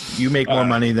Brady. You make more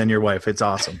money than your wife. It's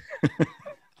awesome.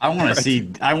 I want to see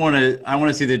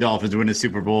the Dolphins win a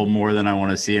Super Bowl more than I want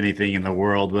to see anything in the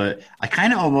world, but I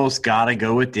kind of almost got to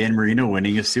go with Dan Marino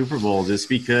winning a Super Bowl just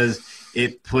because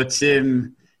it puts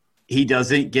him – he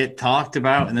doesn't get talked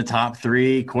about in the top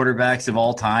 3 quarterbacks of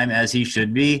all time as he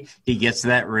should be. He gets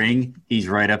that ring. He's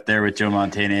right up there with Joe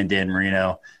Montana and Dan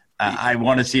Marino. I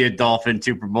want to see a Dolphin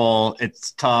Super Bowl.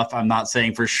 It's tough. I'm not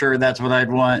saying for sure that's what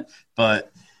I'd want,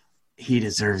 but – he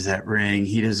deserves that ring.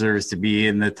 He deserves to be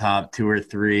in the top 2 or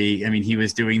 3. I mean, he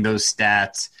was doing those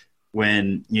stats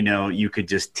when, you could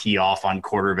just tee off on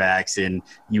quarterbacks and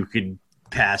you could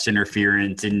pass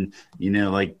interference and,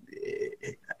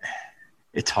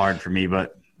 it's hard for me,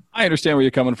 but I understand where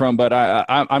you're coming from, but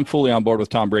I'm fully on board with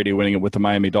Tom Brady winning it with the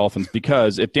Miami Dolphins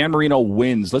because if Dan Marino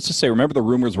wins, let's just say, remember the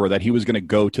rumors were that he was going to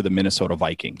go to the Minnesota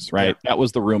Vikings, right? Yeah. That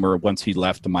was the rumor once he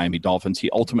left the Miami Dolphins. He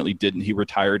ultimately didn't. He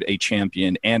retired a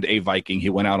champion and a Viking. He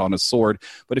went out on a sword.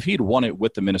 But if he'd won it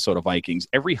with the Minnesota Vikings,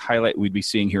 every highlight we'd be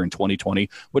seeing here in 2020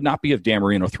 would not be of Dan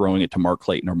Marino throwing it to Mark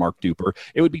Clayton or Mark Duper.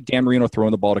 It would be Dan Marino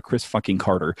throwing the ball to Chris fucking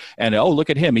Carter. And, look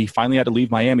at him. He finally had to leave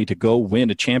Miami to go win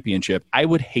a championship. I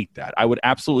would hate that. I would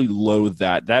absolutely loathe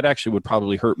that. That actually would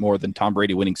probably hurt more than Tom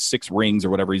Brady winning 6 rings or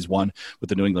whatever he's won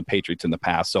with the New England Patriots in the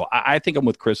past. So I think I'm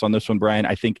with Chris on this one, Brian.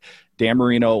 I think Dan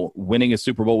Marino winning a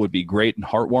Super Bowl would be great and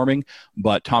heartwarming,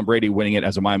 but Tom Brady winning it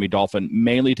as a Miami Dolphin,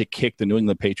 mainly to kick the New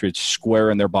England Patriots square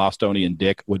in their Bostonian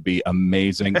dick, would be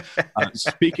amazing.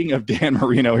 Speaking of Dan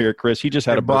Marino here, Chris, he just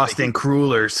had Boston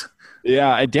Crullers.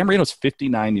 Yeah, Dan Marino's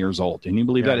 59 years old. Can you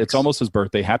believe that? It's almost his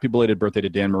birthday. Happy belated birthday to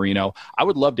Dan Marino. I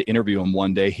would love to interview him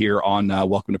one day here on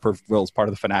Welcome to Perfectville as part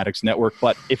of the Fanatics Network.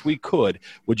 But if we could,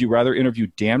 would you rather interview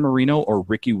Dan Marino or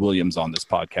Ricky Williams on this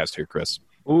podcast here, Chris?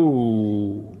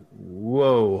 Ooh,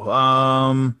 whoa.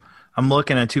 I'm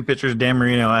looking at two pictures of Dan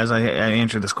Marino as I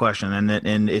answer this question,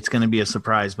 and it's going to be a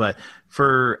surprise. But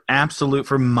for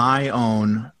my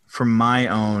own,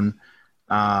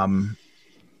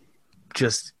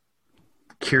 just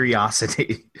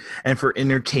curiosity and for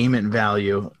entertainment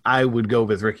value, I would go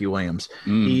with Ricky Williams.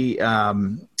 He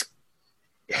has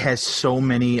so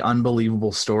many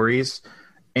unbelievable stories,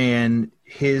 and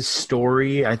his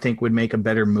story I think would make a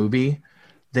better movie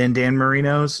than Dan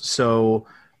Marino's. So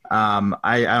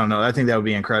I don't know. I think that would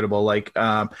be incredible. Like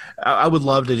I would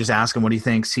love to just ask him what he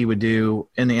thinks he would do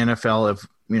in the NFL if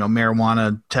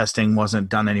marijuana testing wasn't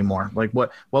done anymore. Like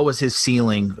what was his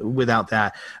ceiling without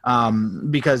that?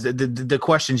 Because the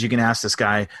questions you can ask this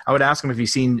guy, I would ask him if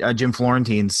he's seen Jim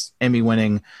Florentine's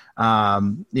Emmy-winning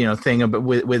thing about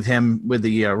with him with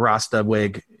the Rasta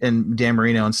wig and Dan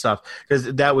Marino and stuff,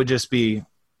 because that would just be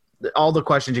all the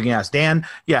questions you can ask. Dan,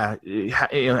 ask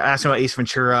him about Ace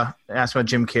Ventura, ask about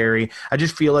Jim Carrey. I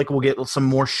just feel like we'll get some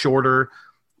more shorter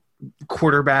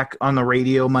quarterback on the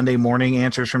radio Monday morning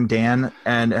answers from Dan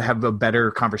and have a better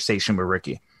conversation with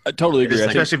Ricky. I totally agree.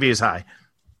 Especially if he is high.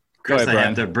 Chris, I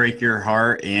have to break your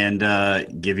heart and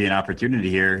give you an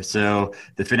opportunity here. So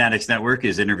the Fanatics Network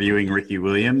is interviewing Ricky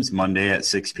Williams Monday at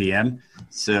 6 p.m.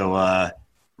 So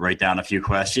write down a few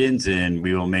questions, and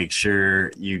we will make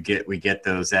sure we get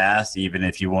those asked. Even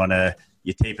if you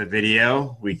tape a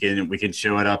video, we can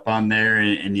show it up on there,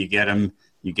 and you get them.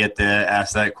 You get to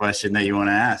ask that question that you want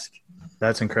to ask.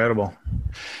 That's incredible.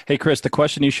 Hey, Chris, the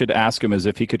question you should ask him is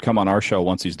if he could come on our show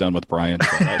once he's done with Brian.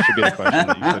 So that should be the question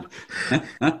that you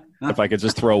could. If I could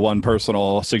just throw one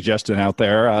personal suggestion out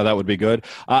there, that would be good.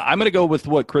 I'm going to go with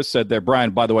what Chris said there.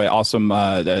 Brian, by the way, awesome.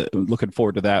 Looking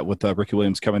forward to that with Ricky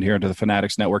Williams coming here into the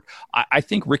Fanatics Network. I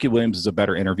think Ricky Williams is a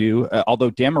better interview, although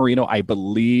Dan Marino, I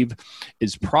believe,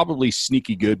 is probably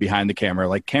sneaky good behind the camera.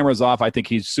 Like, cameras off, I think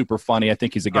he's super funny. I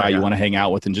think he's a guy you want to hang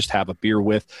out with and just have a beer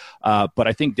with. But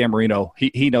I think Dan Marino,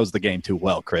 he knows the game too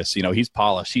well, Chris. He's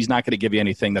polished. He's not going to give you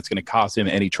anything that's going to cause him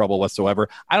any trouble whatsoever.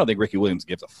 I don't think Ricky Williams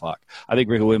gives a fuck. I think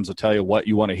Ricky Williams will tell you what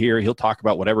you want to hear. He'll talk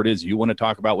about whatever it is you want to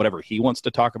talk about, whatever he wants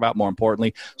to talk about, more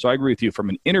importantly. So I agree with you. From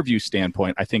an interview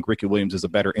standpoint, I think Ricky Williams is a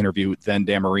better interview than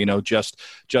Dan Marino, just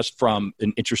from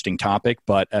an interesting topic.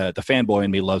 But the fanboy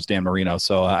in me loves Dan Marino,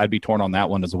 so I'd be torn on that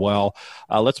one as well.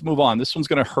 Let's move on. This one's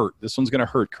going to hurt. This one's going to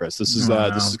hurt, Chris. This is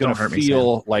going to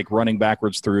feel like running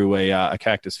backwards through a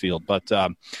cactus field. But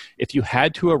if you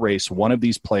had to erase one of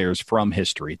these players from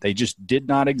history, they just did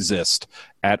not exist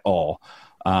at all,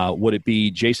 would it be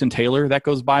Jason Taylor that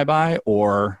goes bye-bye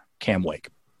or Cam Wake?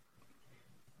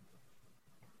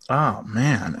 Oh,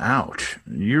 man. Ouch.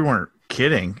 You weren't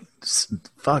kidding.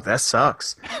 Fuck, that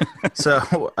sucks.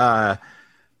 So, so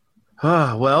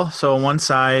on one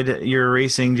side, you're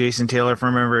erasing Jason Taylor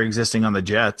from ever existing on the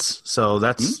Jets. So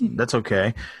that's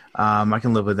okay. I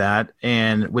can live with that.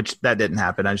 And which that didn't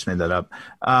happen. I just made that up.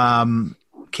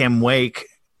 Cam Wake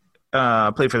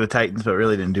played for the Titans, but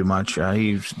really didn't do much.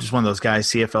 He's just one of those guys,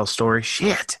 CFL story.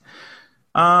 Shit.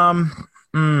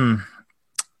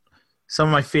 Some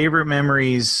of my favorite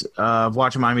memories of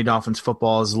watching Miami Dolphins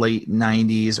football is late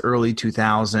 90s, early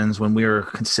 2000s when we were a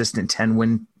consistent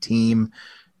 10-win team,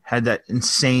 had that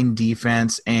insane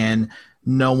defense, and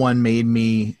no one made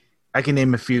me – I can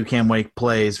name a few Cam Wake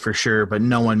plays for sure, but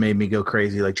no one made me go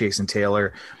crazy like Jason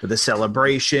Taylor with the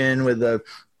celebration, with the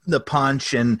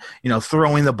punch, and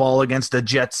throwing the ball against the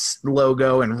Jets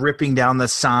logo and ripping down the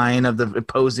sign of the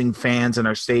opposing fans in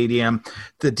our stadium,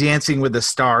 the dancing with the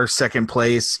stars, second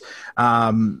place,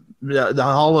 the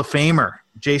Hall of Famer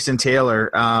Jason Taylor.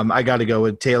 I got to go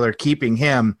with Taylor, keeping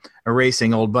him,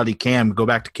 erasing old buddy Cam, go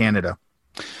back to Canada.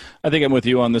 I think I'm with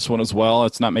you on this one as well.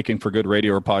 It's not making for good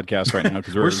radio or podcast right now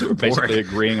because we're basically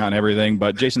agreeing on everything.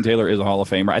 But Jason Taylor is a Hall of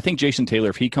Famer. I think Jason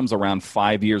Taylor, if he comes around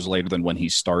 5 years later than when he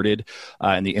started,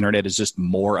 and the internet is just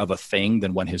more of a thing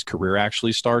than when his career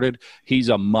actually started, he's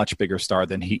a much bigger star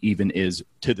than he even is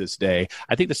to this day.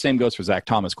 I think the same goes for Zach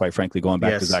Thomas, quite frankly, going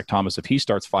back to Zach Thomas. If he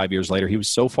starts 5 years later, he was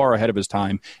so far ahead of his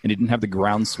time, and he didn't have the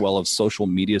groundswell of social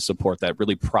media support that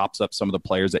really props up some of the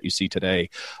players that you see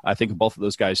today. I think if both of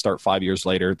those guys start 5 years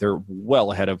later, they're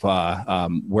well ahead of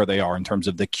where they are in terms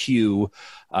of the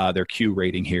their Q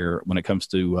rating here when it comes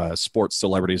to sports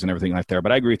celebrities and everything like that.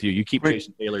 But I agree with you. You keep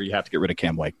Jason Taylor, you have to get rid of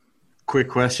Cam Wake. Quick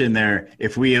question there.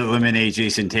 If we eliminate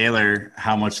Jason Taylor,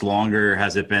 how much longer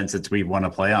has it been since we won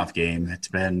a playoff game? It's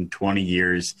been 20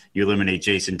 years. You eliminate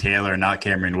Jason Taylor, not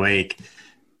Cameron Wake.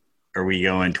 Are we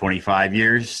going 25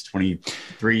 years,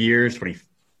 23 years,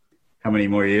 how many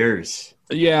more years?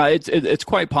 Yeah, it's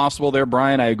quite possible there,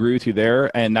 Brian. I agree with you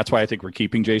there, and that's why I think we're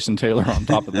keeping Jason Taylor on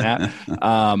top of that.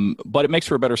 But it makes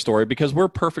for a better story because we're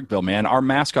Perfectville, man. Our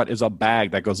mascot is a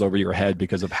bag that goes over your head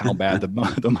because of how bad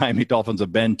the Miami Dolphins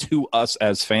have been to us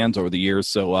as fans over the years.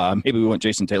 So maybe we want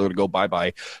Jason Taylor to go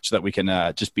bye-bye so that we can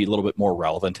just be a little bit more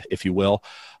relevant, if you will.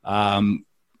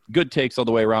 Good takes all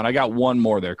the way around. I got one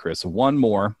more there, Chris. One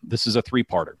more. This is a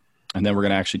three-parter. And then we're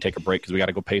going to actually take a break because we got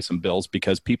to go pay some bills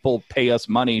because people pay us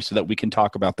money so that we can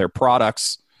talk about their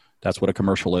products. That's what a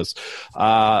commercial is.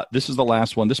 This is the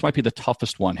last one. This might be the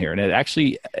toughest one here. And it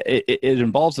actually it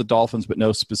involves the Dolphins, but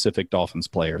no specific Dolphins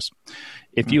players.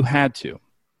 If you had to,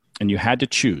 and you had to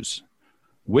choose,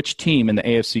 which team in the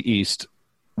AFC East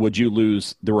would you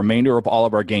lose the remainder of all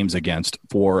of our games against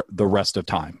for the rest of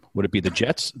time? Would it be the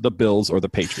Jets, the Bills, or the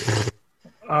Patriots?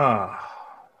 Oh,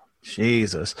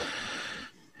 Jesus.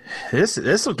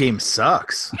 This game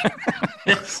sucks.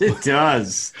 Yes, it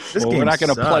does. We're not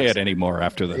going to play it anymore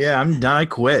after this. Yeah, I'm done. I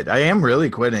quit. I am really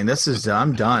quitting.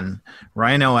 I'm done.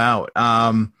 Rhino out.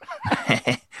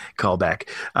 Call back.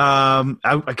 God,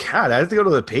 I have to go to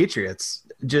the Patriots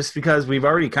just because we've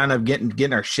already kind of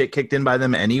getting our shit kicked in by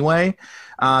them anyway.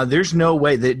 There's no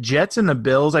way. The Jets and the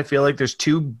Bills, I feel like there's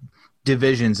two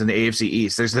divisions in the AFC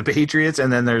East. There's the Patriots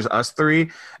and then there's us three,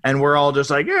 and we're all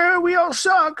just like, yeah, we all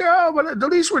suck, but at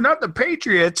least we're not the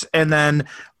Patriots. And then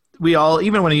we all,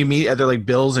 even when you meet other like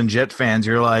Bills and Jet fans,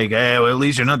 you're like, hey, well, at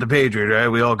least you're not the Patriots, right?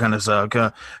 We all kind of suck.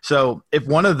 So if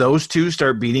one of those two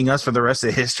start beating us for the rest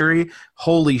of history,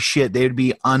 holy shit, they would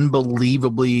be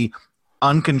unbelievably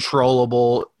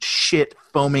uncontrollable, shit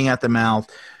foaming at the mouth,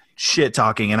 shit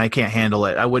talking, and I can't handle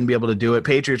it. I wouldn't be able to do it.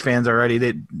 Patriots fans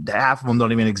already, half of them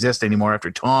don't even exist anymore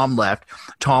after Tom left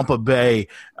Tampa Bay.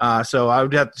 So I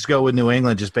would have to go with New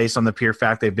England just based on the pure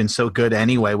fact they've been so good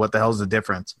anyway. What the hell's the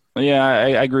difference? Yeah,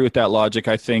 I agree with that logic.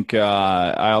 I think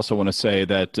I also want to say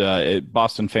that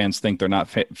Boston fans think they're not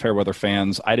fair weather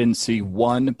fans. I didn't see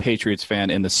one Patriots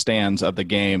fan in the stands of the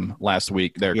game last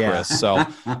week there, Chris. So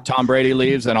Tom Brady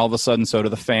leaves, and all of a sudden so do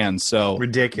the fans. So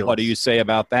ridiculous. What do you say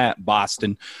about that,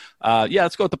 Boston?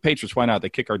 Let's go with the Patriots. Why not? They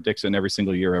kick our dicks in every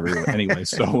single year anyway.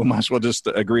 So we might as well just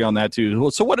agree on that too.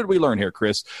 So what did we learn here,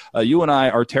 Chris? You and I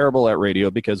are terrible at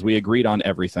radio because we agreed on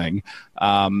everything.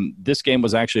 This game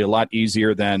was actually a lot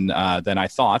easier than I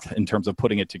thought in terms of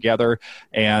putting it together,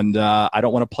 and I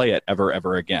don't want to play it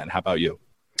ever again. How about you?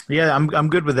 Yeah, I'm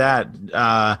good with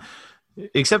that.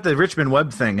 Except the Richmond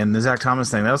Webb thing and the Zach Thomas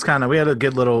thing. That was we had a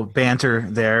good little banter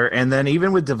there. And then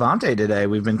even with Devontae today,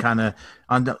 we've been kind of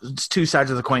on two sides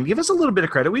of the coin. Give us a little bit of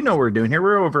credit. We know what we're doing here.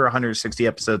 We're over 160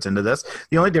 episodes into this.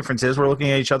 The only difference is we're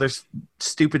looking at each other's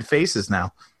stupid faces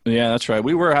now. Yeah, that's right.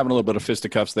 We were having a little bit of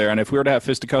fisticuffs there, and if we were to have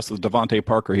fisticuffs with Devontae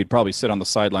Parker, he'd probably sit on the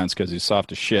sidelines because he's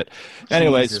soft as shit.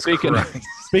 Anyway, speaking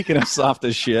of soft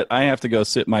as shit, I have to go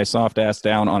sit my soft ass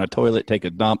down on a toilet, take a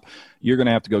dump. You're going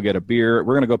to have to go get a beer.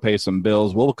 We're going to go pay some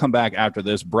bills. We'll come back after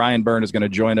this. Brian Byrne is going to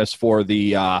join us for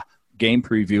the game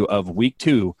preview of Week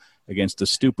 2 against the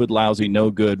stupid, lousy, no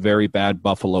good, very bad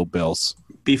Buffalo Bills.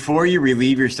 Before you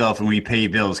relieve yourself and we pay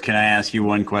bills, can I ask you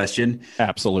one question?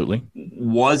 Absolutely.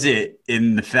 Was it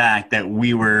in the fact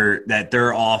that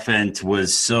their offense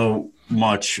was so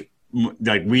much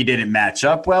like we didn't match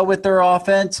up well with their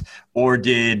offense, or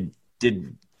did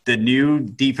the new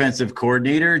defensive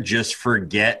coordinator just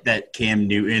forget that Cam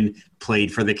Newton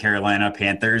played for the Carolina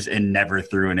Panthers and never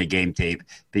threw in a game tape?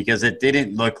 Because it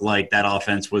didn't look like that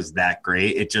offense was that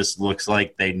great. It just looks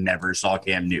like they never saw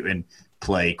Cam Newton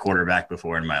play quarterback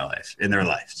before in their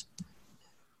lives.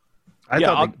 I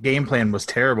thought the game plan was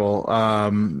terrible.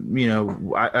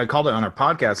 I called it on our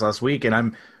podcast last week, and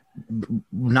I'm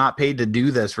not paid to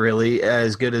do this really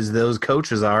as good as those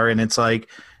coaches are. And it's like,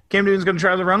 Cam Newton's going to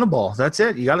try to run the ball. That's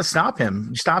it. You got to stop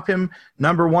him. Stop him,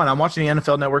 number one. I'm watching the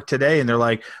NFL Network today, and they're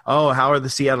like, oh, how are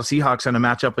the Seattle Seahawks going to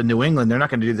match up in New England? They're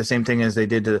not going to do the same thing as they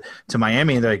did to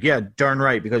Miami. And they're like, yeah, darn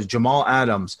right, because Jamal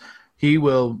Adams, he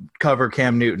will cover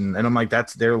Cam Newton. And I'm like,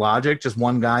 that's their logic. Just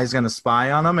one guy's going to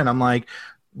spy on him. And I'm like,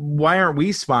 why aren't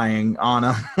we spying on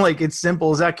him? Like, it's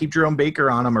simple as that. Keep Jerome Baker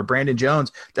on him or Brandon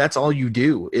Jones. That's all you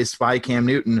do is spy Cam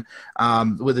Newton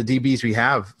with the DBs we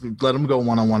have. Let them go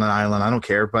one-on-one on island. I don't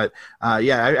care. But,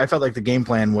 I felt like the game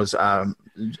plan was out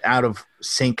of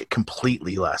sync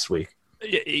completely last week.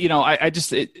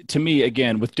 To me,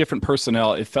 again, with different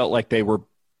personnel, it felt like they were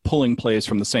pulling plays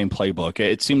from the same playbook.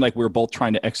 It seemed like we were both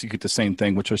trying to execute the same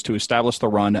thing, which was to establish the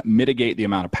run, mitigate the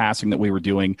amount of passing that we were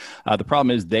doing. The problem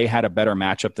is they had a better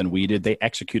matchup than we did. They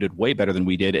executed way better than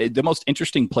we did. The most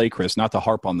interesting play, Chris, not to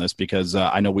harp on this because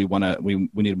I know we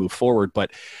need to move forward,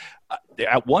 but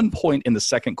at one point in the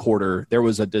second quarter, there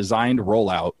was a designed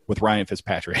rollout with Ryan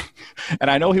Fitzpatrick. And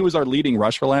I know he was our leading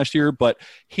rusher last year, but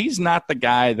he's not the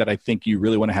guy that I think you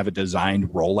really want to have a designed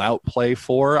rollout play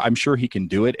for. I'm sure he can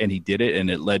do it, and he did it, and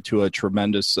it led to a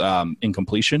tremendous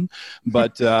incompletion.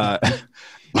 But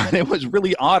but it was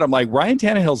really odd. I'm like, Ryan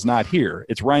Tannehill's not here.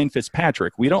 It's Ryan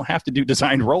Fitzpatrick. We don't have to do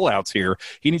designed rollouts here.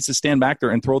 He needs to stand back there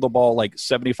and throw the ball like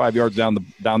 75 yards down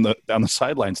the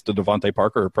sidelines to Devontae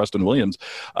Parker or Preston Williams.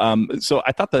 So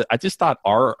I just thought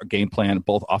our game plan,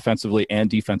 both offensively and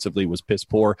defensively, was piss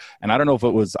poor. And I don't know if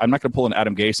it was. I'm not going to pull an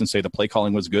Adam Gase and say the play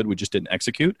calling was good. We just didn't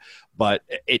execute. But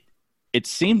it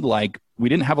seemed like we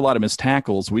didn't have a lot of missed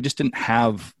tackles. We just didn't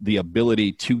have the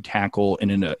ability to tackle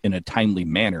in a timely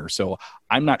manner. So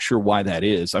I'm not sure why that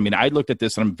is. I mean, I looked at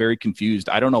this and I'm very confused.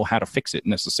 I don't know how to fix it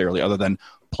necessarily other than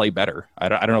play better. I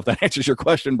don't know if that answers your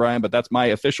question, Brian, but that's my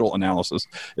official analysis.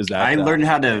 Is that I learned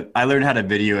how to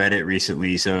video edit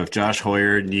recently. So if Josh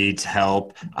Hoyer needs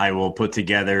help, I will put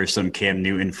together some Cam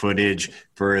Newton footage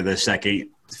for the second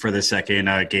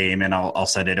game, and I'll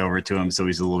send it over to him so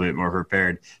he's a little bit more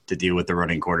prepared to deal with the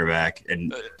running quarterback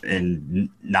and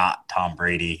not Tom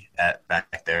Brady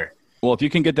back there. Well, if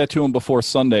you can get that to him before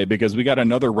Sunday, because we got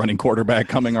another running quarterback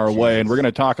coming our way, and we're going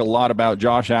to talk a lot about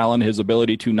Josh Allen, his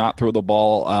ability to not throw the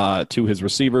ball to his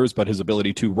receivers, but his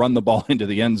ability to run the ball into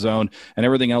the end zone, and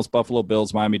everything else, Buffalo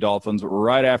Bills, Miami Dolphins,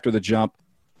 right after the jump.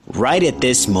 Right at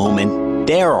this moment,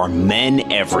 there are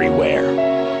men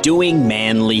everywhere doing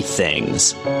manly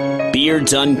things.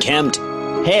 Beards unkempt,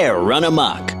 hair run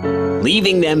amok,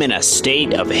 leaving them in a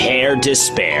state of hair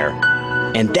despair.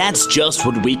 And that's just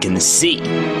what we can see.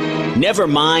 Never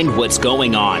mind what's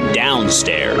going on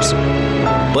downstairs.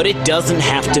 But it doesn't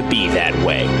have to be that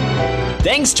way.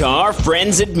 Thanks to our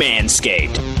friends at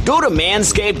Manscaped. Go to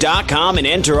manscaped.com and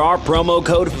enter our promo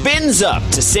code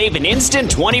FINSUP to save an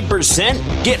instant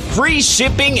 20%, get free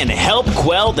shipping, and help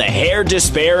quell the hair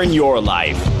despair in your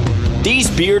life.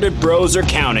 These bearded bros are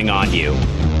counting on you.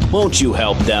 Won't you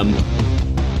help them?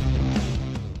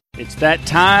 It's that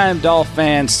time, Dolphin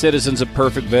fans, citizens of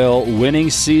Perfectville. Winning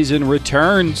season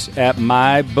returns at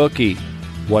MyBookie.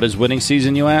 What is winning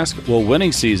season, you ask? Well,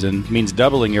 winning season means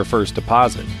doubling your first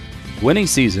deposit. Winning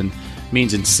season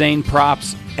means insane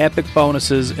props, epic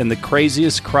bonuses, and the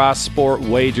craziest cross-sport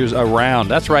wagers around.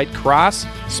 That's right,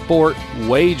 cross-sport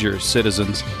wagers,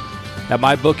 citizens. At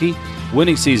MyBookie,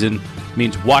 winning season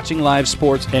means watching live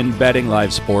sports and betting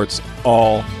live sports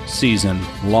all season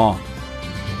long.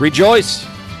 Rejoice!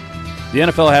 The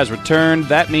NFL has returned.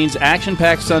 That means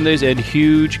action-packed Sundays and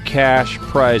huge cash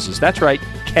prizes. That's right,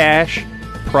 cash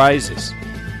prizes.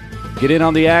 Get in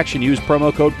on the action. Use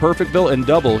promo code Perfectville and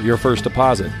double your first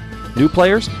deposit. New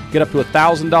players get up to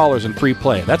 $1,000 in free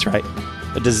play. That's right.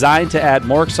 Designed to add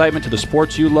more excitement to the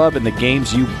sports you love and the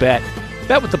games you bet.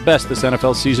 Bet with the best this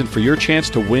NFL season for your chance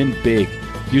to win big.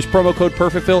 Use promo code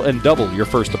Perfectville and double your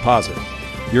first deposit.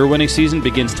 Your winning season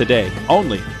begins today,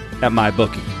 only at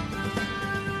MyBookie.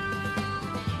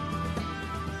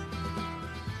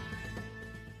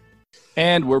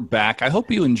 And we're back. I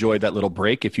hope you enjoyed that little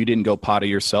break. If you didn't go potty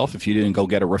yourself, if you didn't go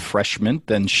get a refreshment,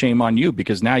 then shame on you,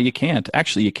 because now you can't.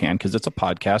 Actually, you can, because it's a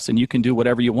podcast and you can do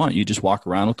whatever you want. You just walk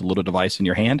around with a little device in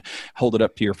your hand, hold it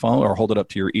up to your phone or hold it up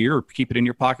to your ear or keep it in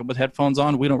your pocket with headphones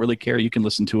on. We don't really care. You can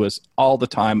listen to us all the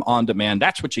time on demand.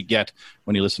 That's what you get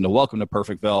when you listen to Welcome to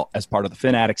Perfectville as part of the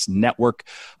Fanatics Network.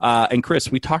 And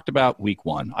Chris, we talked about week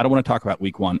one. I don't want to talk about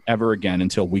week one ever again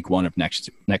until week one of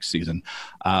next season.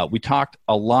 We talked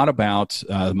a lot about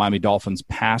the Miami Dolphins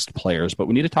past players, but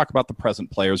we need to talk about the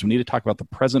present players. We need to talk about the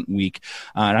present week.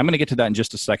 And I'm going to get to that in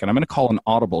just a second. I'm going to call an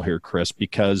audible here, Chris,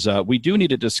 because we do need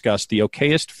to discuss the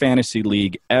okayest fantasy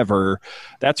league ever.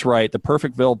 That's right, the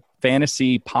Perfectville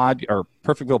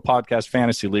Podcast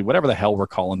Fantasy League, whatever the hell we're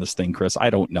calling this thing, Chris. I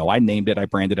don't know. I named it. I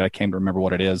branded it. I came to remember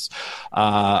what it is.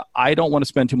 I don't want to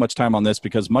spend too much time on this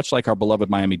because much like our beloved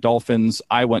Miami Dolphins,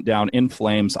 I went down in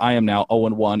flames. I am now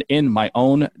 0-1 in my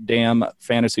own damn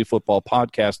fantasy football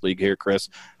podcast league here, Chris.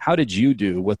 How did you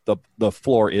do with the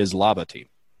Floor is Lava team?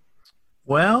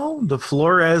 Well, the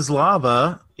Flores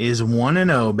Lava is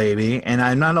 1-0, baby. And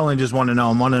I'm not only just 1-0,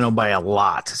 I'm 1-0 by a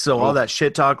lot. So all that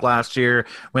shit talk last year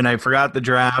when I forgot the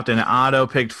draft and Otto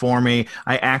picked for me,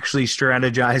 I actually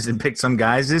strategized and picked some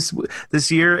guys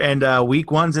this year. And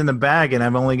week one's in the bag, and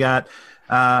I've only got,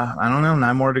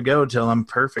 9 more to go till I'm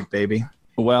perfect, baby.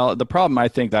 Well, the problem I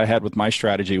think that I had with my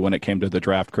strategy when it came to the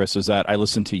draft, Chris, is that I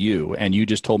listened to you and you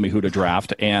just told me who to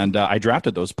draft, and I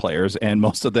drafted those players, and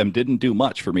most of them didn't do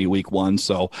much for me week one.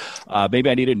 So maybe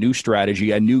I need a new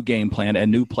strategy, a new game plan, a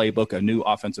new playbook, a new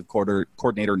offensive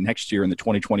coordinator next year in the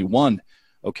 2021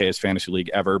 okayest fantasy league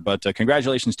ever. But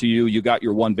congratulations to you. You got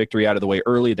your one victory out of the way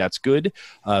early. That's good.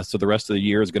 So the rest of the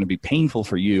year is going to be painful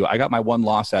for you. I got my one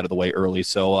loss out of the way early,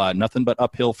 so nothing but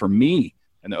uphill for me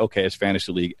in the okayest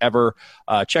fantasy league ever.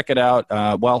 Check it out.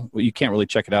 Well, you can't really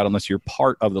check it out unless you're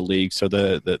part of the league. So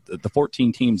the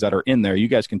 14 teams that are in there, you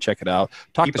guys can check it out.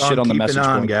 Talk the shit on the message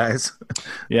board, guys.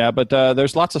 Yeah, but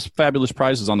there's lots of fabulous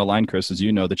prizes on the line, Chris. As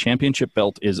you know, the championship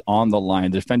belt is on the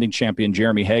line. The defending champion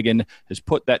Jeremy Hagan has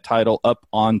put that title up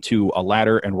onto a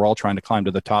ladder, and we're all trying to climb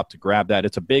to the top to grab that.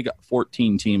 It's a big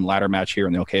 14-team ladder match here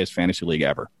in the okayest fantasy league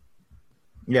ever.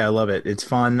 Yeah, I love it. It's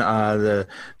fun.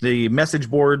 The message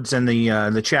boards and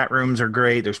the chat rooms are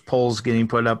great. There's polls getting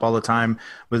put up all the time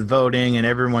with voting, and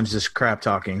everyone's just crap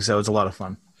talking. So it's a lot of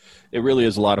fun. It really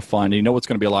is a lot of fun. And you know what's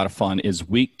going to be a lot of fun is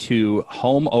week 2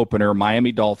 home opener,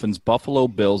 Miami Dolphins, Buffalo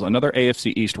Bills, another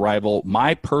AFC East rival.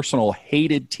 My personal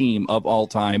hated team of all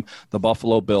time, the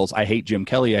Buffalo Bills. I hate Jim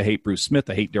Kelly. I hate Bruce Smith.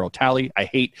 I hate Darryl Talley. I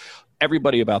hate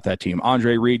everybody about that team.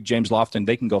 Andre Reed, James Lofton,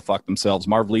 they can go fuck themselves.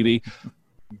 Marv Levy,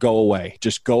 go away.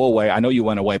 Just go away. I know you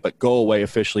went away, but go away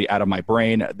officially out of my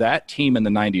brain. That team in the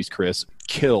 90s, Chris,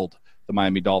 killed the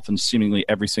Miami Dolphins seemingly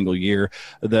every single year.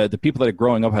 The people that are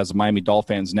growing up as Miami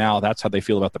Dolphins now, that's how they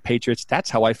feel about the Patriots. That's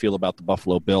how I feel about the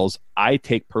Buffalo Bills. I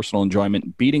take personal enjoyment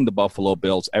in beating the Buffalo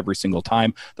Bills every single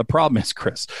time. The problem is,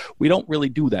 Chris, we don't really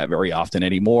do that very often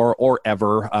anymore or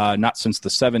ever. Not since the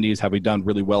 70s have we done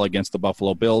really well against the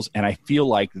Buffalo Bills. And I feel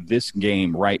like this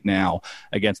game right now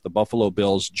against the Buffalo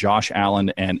Bills, Josh Allen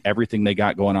and everything they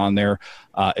got going on there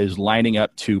is lining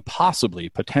up to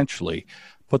potentially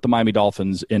put the Miami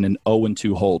Dolphins in an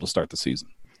 0-2 hole to start the season.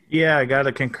 Yeah, I got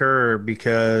to concur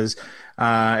because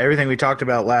everything we talked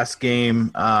about last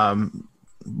game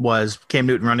was Cam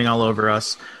Newton running all over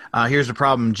us. Here's the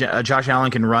problem. Josh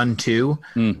Allen can run too,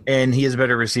 and he has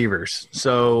better receivers.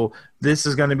 So this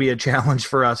is going to be a challenge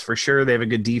for us for sure. They have a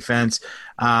good defense.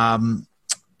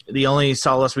 The only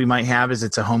solace we might have is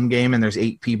it's a home game and there's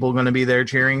 8 people going to be there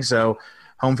cheering. So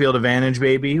home field advantage,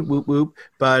 baby. Whoop, whoop.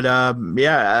 But, I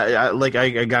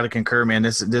got to concur, man.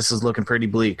 This is looking pretty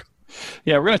bleak.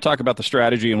 Yeah, we're going to talk about the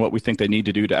strategy and what we think they need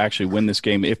to do to actually win this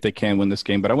game, if they can win this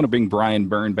game. But I want to bring Brian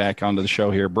Byrne back onto the show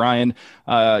here. Brian,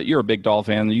 you're a big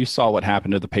Dolphin fan. You saw what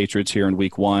happened to the Patriots here in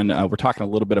Week 1. We're talking a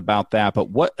little bit about that. But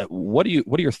what are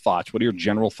your thoughts? What are your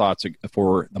general thoughts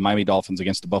for the Miami Dolphins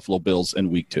against the Buffalo Bills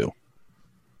in Week 2?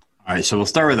 All right, so we'll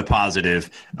start with a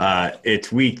positive.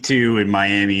 It's week 2 in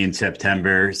Miami in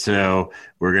September, so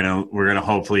we're gonna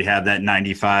hopefully have that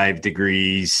 95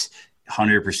 degrees,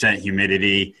 100%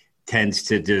 humidity. Tends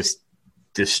to just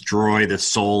destroy the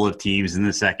soul of teams in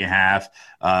the second half.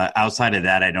 Outside of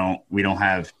that, we don't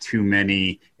have too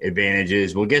many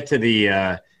advantages. We'll get to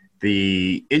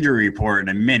the injury report in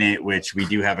a minute, which we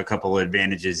do have a couple of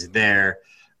advantages there.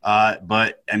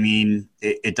 But I mean,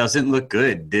 it doesn't look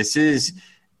good. This is.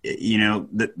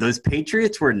 Those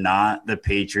Patriots were not the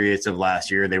Patriots of last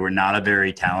year. They were not a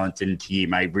very talented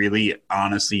team. I really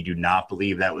honestly do not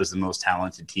believe that was the most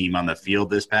talented team on the field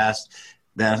this past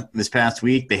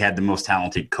week. They had the most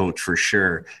talented coach for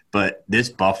sure. But this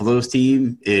Buffalo's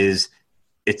team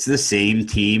it's the same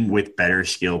team with better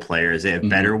skill players. They have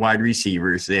better wide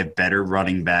receivers. They have better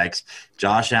running backs.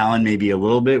 Josh Allen may be a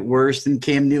little bit worse than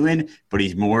Cam Newton, but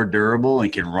he's more durable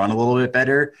and can run a little bit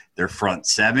better. Their front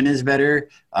 7 is better.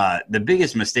 The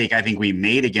biggest mistake I think we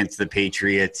made against the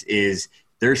Patriots is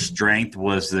their strength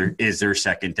is their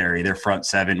secondary. Their front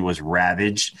 7 was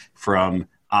ravaged from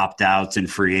opt-outs and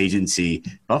free agency.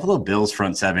 Buffalo Bills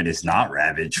front 7 is not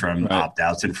ravaged from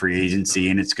opt-outs and free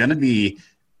agency, and it's going to be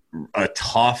a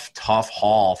tough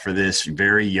haul for this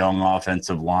very young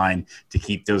offensive line to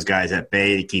keep those guys at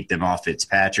bay, to keep them off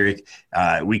Fitzpatrick.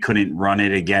 We couldn't run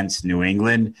it against New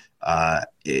England.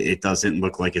 It doesn't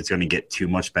look like it's going to get too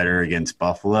much better against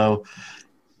Buffalo.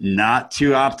 Not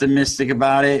too optimistic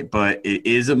about it, but it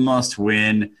is a must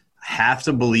win. Have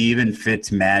to believe in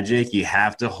Fitz magic. You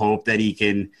have to hope that he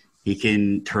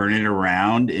can turn it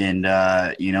around, and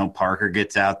Parker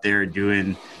gets out there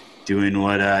doing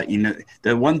what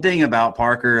the one thing about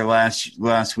Parker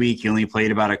last week, he only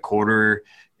played about a quarter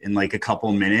in like a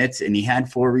couple minutes, and he had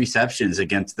 4 receptions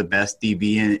against the best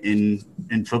DB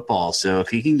in football. So if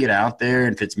he can get out there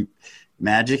and Fitz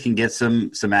magic and get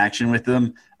some action with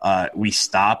them, we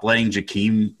stop letting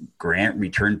Jakeem Grant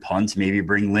return punts, maybe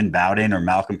bring Lynn Bowden or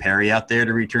Malcolm Perry out there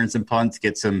to return some punts,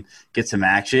 get some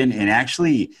action. And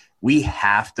actually we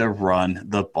have to run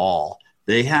the ball.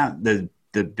 They have the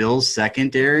Bills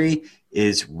secondary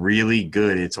is really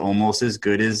good. It's almost as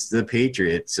good as the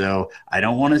Patriots. So I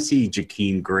don't want to see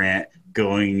Jakeem Grant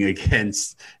going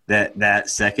against that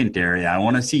secondary. I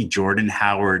want to see Jordan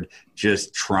Howard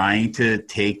just trying to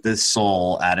take the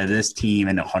soul out of this team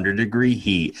in 100-degree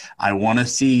heat. I want to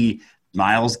see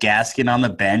Myles Gaskin on the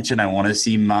bench, and I want to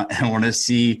see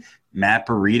Matt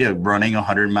Breida running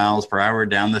 100 miles per hour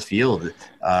down the field.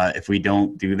 If we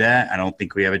don't do that, I don't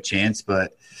think we have a chance.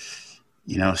 But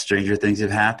stranger things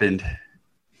have happened.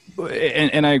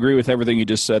 And I agree with everything you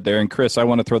just said there. And Chris, I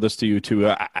want to throw this to you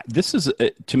too. This is,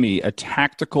 to me, a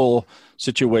tactical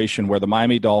situation where the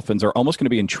Miami Dolphins are almost going to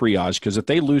be in triage, because if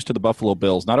they lose to the Buffalo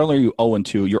Bills, not only are you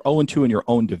 0-2, you're 0-2 in your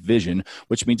own division,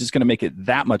 which means it's going to make it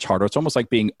that much harder. It's almost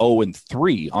like being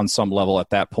 0-3 on some level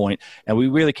at that point, and we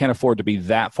really can't afford to be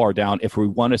that far down if we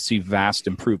want to see vast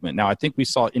improvement. Now, I think we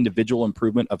saw individual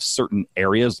improvement of certain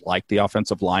areas like the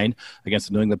offensive line against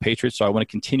the New England Patriots, so I want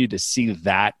to continue to see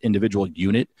that individual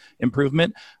unit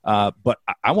improvement, but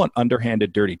I want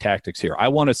underhanded, dirty tactics here. I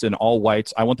want us in all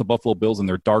whites. I want the Buffalo Bills in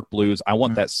their dark blues. I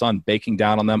want that sun baking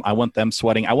down on them. I want them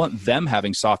sweating. I want them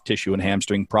having soft tissue and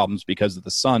hamstring problems because of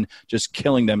the sun just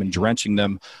killing them and drenching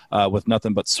them with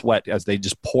nothing but sweat as they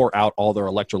just pour out all their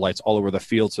electrolytes all over the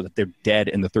field so that they're dead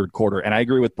in the third quarter. And I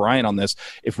agree with Brian on this.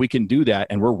 If we can do that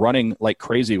and we're running like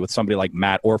crazy with somebody like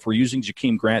Matt, or if we're using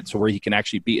Jakeem Grant so where he can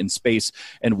actually be in space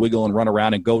and wiggle and run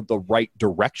around and go the right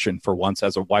direction for once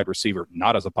as a wide receiver,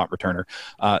 not as a punt returner,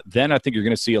 then I think you're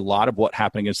going to see a lot of what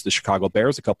happened against the Chicago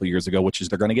Bears a couple of years ago, which is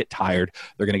they're going to get tired.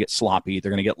 They're going to get sloppy. They're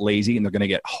going to get lazy, and they're going to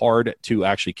get hard to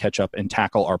actually catch up and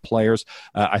tackle our players.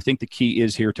 I think the key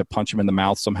is here to punch them in the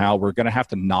mouth somehow. We're going to have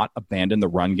to not abandon the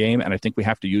run game, and I think we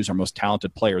have to use our most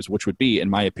talented players, which would be,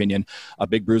 in my opinion, a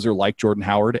big bruiser like Jordan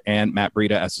Howard and Matt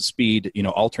Breida as a speed,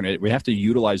 alternate. We have to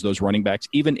utilize those running backs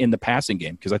even in the passing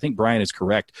game, because I think Brian is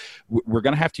correct. We're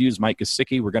going to have to use Mike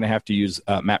Gesicki. We're going to have to use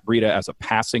Matt Breida as a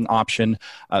passing option.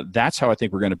 That's how I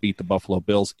think we're going to beat the Buffalo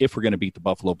Bills, if we're going to beat the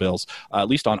Buffalo Bills, at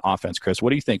least on offense. Chris, what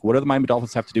do you think? What do the Miami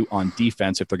Dolphins have to do on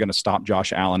defense if they're going to stop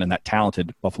Josh Allen and that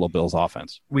talented Buffalo Bills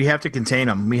offense? We have to contain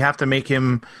him. We have to make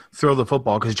him throw the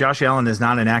football, because Josh Allen is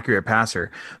not an accurate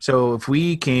passer. So if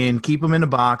we can keep him in the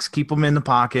box, keep him in the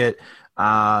pocket,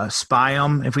 spy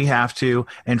him if we have to,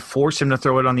 and force him to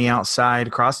throw it on the outside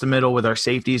across the middle with our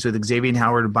safeties, with Xavier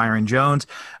Howard and Byron Jones.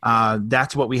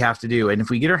 That's what we have to do. And if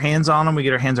we get our hands on him, we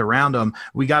get our hands around him,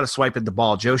 we got to swipe at the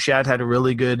ball. Joe Shad had a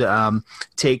really good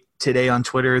take today on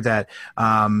Twitter that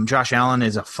Josh Allen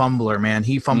is a fumbler, man.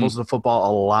 He fumbles the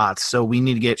football a lot. So we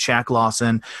need to get Shaq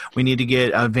Lawson. We need to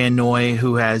get Van Noy,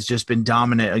 who has just been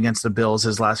dominant against the Bills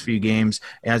his last few games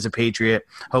as a Patriot.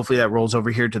 Hopefully that rolls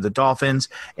over here to the Dolphins,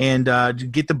 and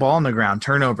get the ball on the ground.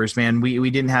 Turnovers, man.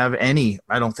 We didn't have any,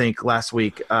 I don't think, last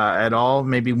week at all,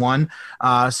 maybe one.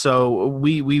 So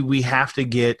we have to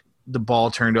get the ball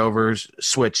turned over,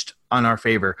 switched on our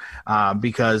favor,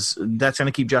 because that's going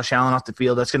to keep Josh Allen off the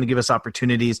field. That's going to give us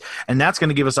opportunities, and that's going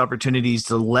to give us opportunities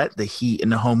to let the Heat and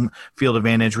the home field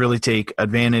advantage really take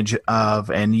advantage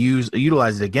of and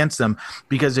utilize it against them.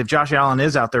 Because if Josh Allen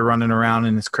is out there running around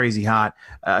and it's crazy hot,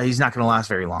 he's not going to last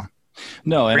very long.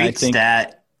 No, and I think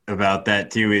stat about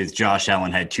that too is Josh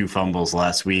Allen had 2 fumbles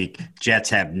last week. Jets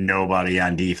have nobody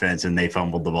on defense, and they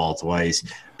fumbled the ball twice.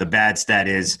 The bad stat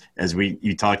is, as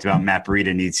you talked about, Matt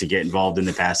Breida needs to get involved in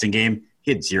the passing game.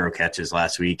 He had 0 catches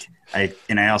last week. I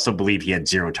also believe he had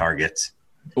 0 targets.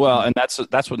 Well, and that's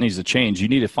what needs to change. You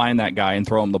need to find that guy and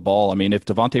throw him the ball. I mean, if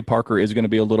Devontae Parker is going to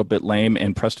be a little bit lame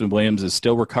and Preston Williams is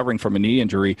still recovering from a knee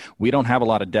injury, we don't have a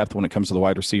lot of depth when it comes to the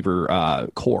wide receiver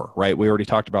core, right? We already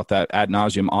talked about that ad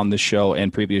nauseum on this show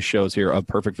and previous shows here of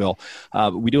Perfectville.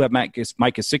 We do have Mike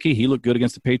Gesicki. He looked good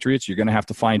against the Patriots. You're going to have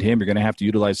to find him. You're going to have to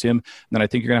utilize him. And then I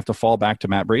think you're going to have to fall back to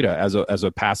Matt Breida as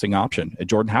a passing option.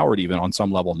 Jordan Howard even on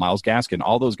some level, Myles Gaskin,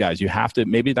 all those guys. You have to,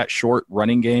 maybe that short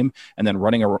running game and then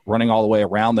running all the way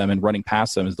around them and running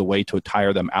past them is the way to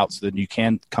tire them out, so that you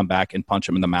can come back and punch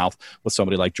them in the mouth with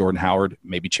somebody like Jordan Howard,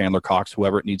 maybe Chandler Cox,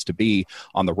 whoever it needs to be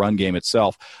on the run game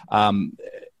itself.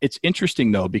 It's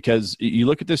interesting, though, because you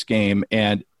look at this game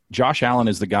and Josh Allen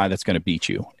is the guy that's going to beat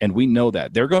you. And we know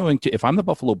that. They're going to, if I'm the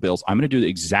Buffalo Bills, I'm going to do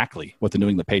exactly what the New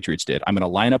England Patriots did. I'm going to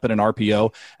line up in an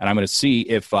RPO, and I'm going to see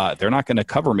if they're not going to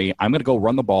cover me. I'm going to go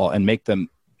run the ball and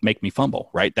make me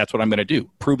fumble, right? That's what I'm going to do.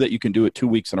 Prove that you can do it 2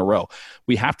 weeks in a row.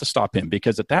 We have to stop him,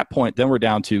 because at that point, then we're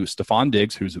down to Stephon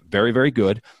Diggs, who's very, very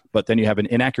good, but then you have an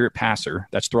inaccurate passer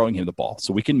that's throwing him the ball.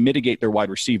 So we can mitigate their wide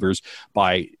receivers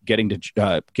by getting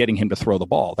him to throw the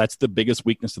ball. That's the biggest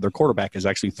weakness of their quarterback, is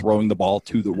actually throwing the ball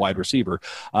to the wide receiver.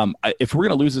 If we're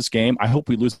going to lose this game, I hope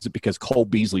we lose it because Cole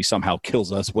Beasley somehow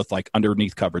kills us with like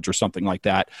underneath coverage or something like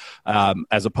that,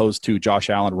 as opposed to Josh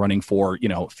Allen running for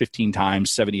 15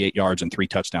 times, 78 yards, and 3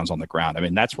 touchdowns on the ground. I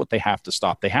mean, that's what they have to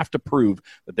stop. They have to prove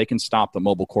that they can stop the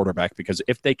mobile quarterback, because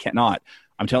if they cannot,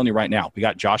 I'm telling you right now, we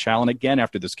got Josh Allen again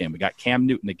after this game. We got Cam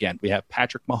Newton again. We have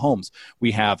Patrick Mahomes.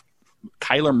 We have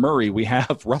Kyler Murray. We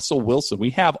have Russell Wilson.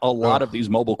 We have a lot of these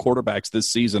mobile quarterbacks this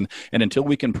season, and until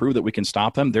we can prove that we can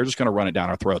stop them, they're just going to run it down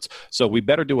our throats. So we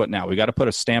better do it now. We got to put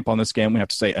a stamp on this game. We have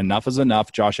to say enough is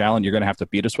enough. Josh Allen, you're going to have to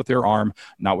beat us with your arm,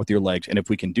 not with your legs. And if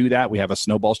we can do that, we have a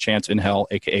snowball's chance in hell,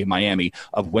 aka Miami,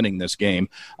 of winning this game.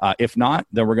 If not,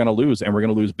 then we're going to lose, and we're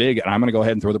going to lose big. And I'm going to go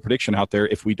ahead and throw the prediction out there.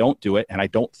 If we don't do it, and I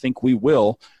don't think we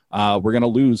will, we're going to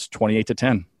lose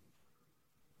 28-10.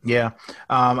 Yeah,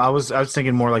 I was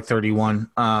thinking more like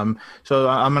 31. So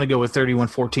I'm going to go with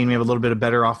 31-14. We have a little bit of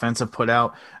better offensive put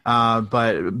out,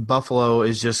 but Buffalo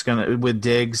is just going to, with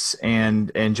Diggs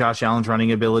and Josh Allen's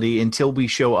running ability, until we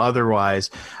show otherwise,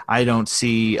 I don't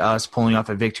see us pulling off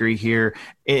a victory here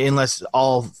unless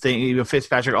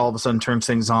Fitzpatrick all of a sudden turns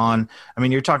things on. I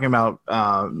mean, you're talking about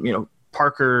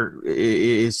Parker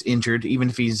is injured. Even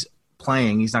if he's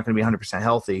playing, he's not going to be 100%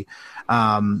 healthy.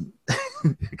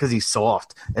 Because he's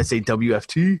soft,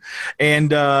 SAWFT,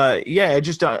 and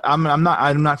I'm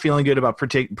not feeling good about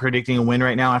predicting a win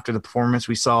right now after the performance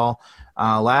we saw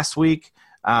last week.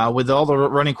 With all the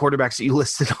running quarterbacks that you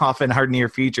listed off in our near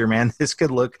future, man, this could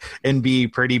look and be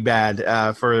pretty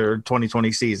bad for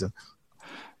 2020 season.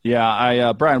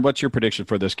 Yeah, Brian, what's your prediction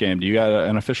for this game? Do you got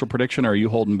an official prediction, or are you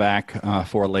holding back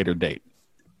for a later date?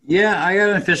 Yeah, I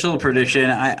got an official prediction.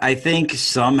 I think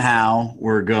somehow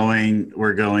we're going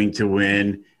to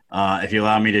win. If you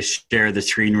allow me to share the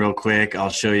screen real quick,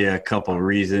 I'll show you a couple of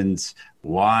reasons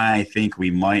why I think we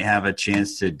might have a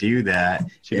chance to do that.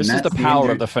 See, this is the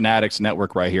power of the Fanatics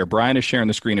Network right here. Brian is sharing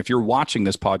the screen. If you're watching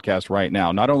this podcast right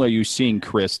now, not only are you seeing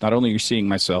Chris, not only are you seeing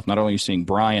myself, not only are you seeing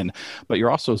Brian, but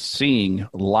you're also seeing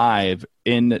live,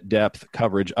 in-depth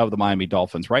coverage of the Miami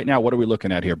Dolphins. Right now, what are we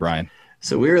looking at here, Brian?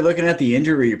 So we were looking at the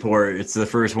injury report. It's the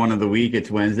first one of the week.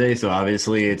 It's Wednesday, so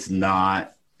obviously it's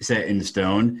not set in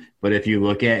stone. But if you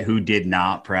look at who did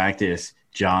not practice,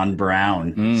 John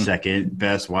Brown, second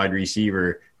best wide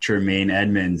receiver, Tremaine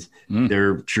Edmonds,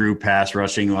 their true pass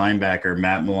rushing linebacker,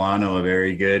 Matt Milano, a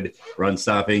very good run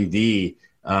stopping D.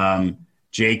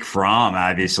 Jake Fromm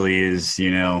obviously is,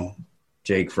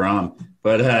 Jake Fromm.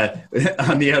 But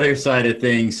on the other side of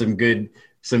things, some good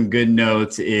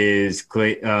notes is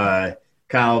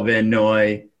Kyle Van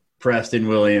Noy, Preston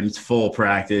Williams, full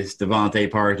practice,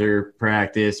 Devontae Parker,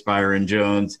 practice, Byron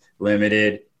Jones,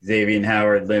 limited, Xavier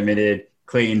Howard, limited,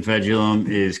 Clayton Fedulum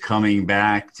is coming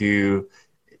back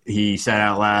he sat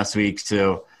out last week,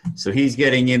 so he's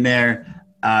getting in there.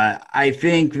 I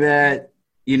think that,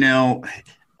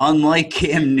 unlike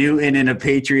Cam Newton in a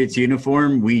Patriots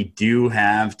uniform, we do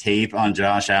have tape on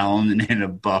Josh Allen in a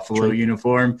Buffalo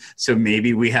uniform, so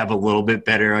maybe we have a little bit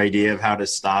better idea of how to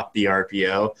stop the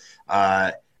RPO.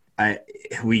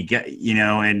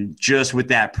 And just with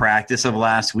that practice of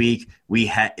last week,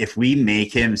 if we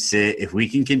make him sit, if we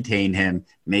can contain him,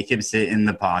 make him sit in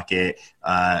the pocket,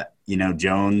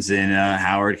 Jones and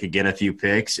Howard could get a few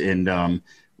picks, and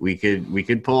we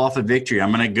could pull off a victory.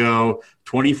 I'm going to go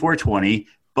 24-20.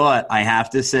 But I have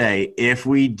to say, if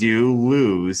we do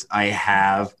lose, I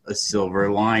have a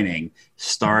silver lining.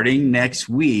 Starting next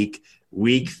week,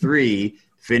 week 3,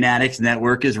 Fanatics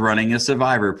Network is running a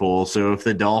survivor pool. So if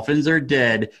the Dolphins are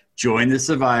dead, join the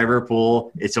survivor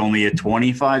pool. It's only a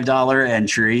 $25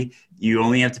 entry. You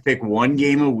only have to pick one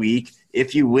game a week.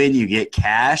 If you win, you get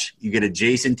cash. You get a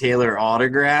Jason Taylor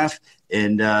autograph.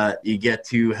 And you get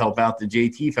to help out the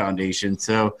JT Foundation.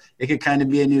 So it could kind of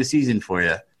be a new season for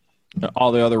you.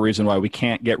 All the other reason why we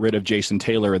can't get rid of Jason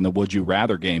Taylor in the Would You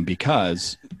Rather game,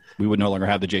 because we would no longer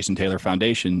have the Jason Taylor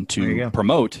Foundation to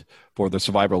promote for the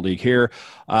Survival League here.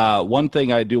 One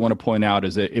thing I do want to point out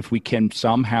is that if we can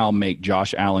somehow make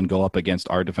Josh Allen go up against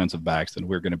our defensive backs, then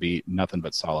we're going to be nothing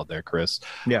but solid there, Chris.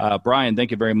 Yeah. Brian,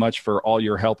 thank you very much for all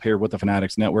your help here with the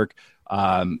Fanatics Network.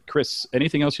 Chris,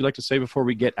 anything else you'd like to say before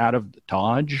we get out of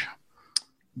Dodge?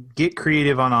 Get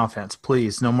creative on offense,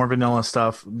 please. No more vanilla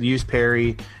stuff. Use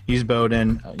Perry, use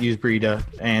Bowden, use Breida,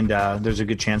 and there's a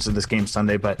good chance of this game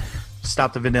Sunday, but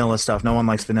stop the vanilla stuff. No one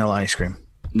likes vanilla ice cream.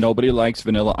 Nobody likes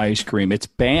vanilla ice cream. It's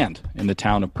banned in the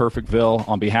town of Perfectville.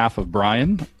 On behalf of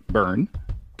Brian Byrne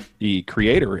the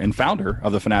creator and founder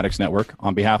of the Fanatics Network,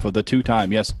 on behalf of the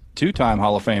two-time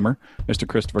Hall of Famer, Mr.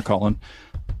 Christopher Cullen,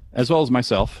 as well as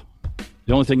myself,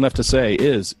 the only thing left to say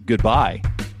is goodbye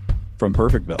from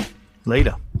Perfectville.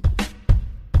 Later.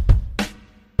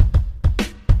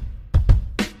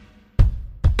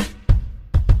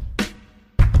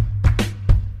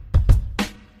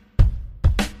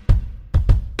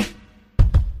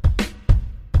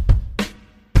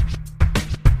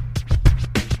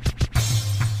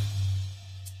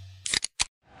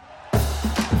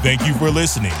 Thank you for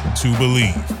listening to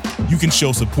Believe. You can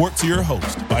show support to your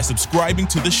host by subscribing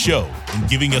to the show and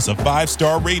giving us a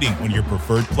 5-star rating on your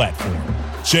preferred platform.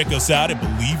 Check us out at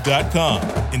Believe.com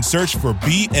and search for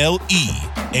BLEAV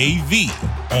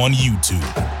on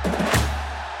YouTube.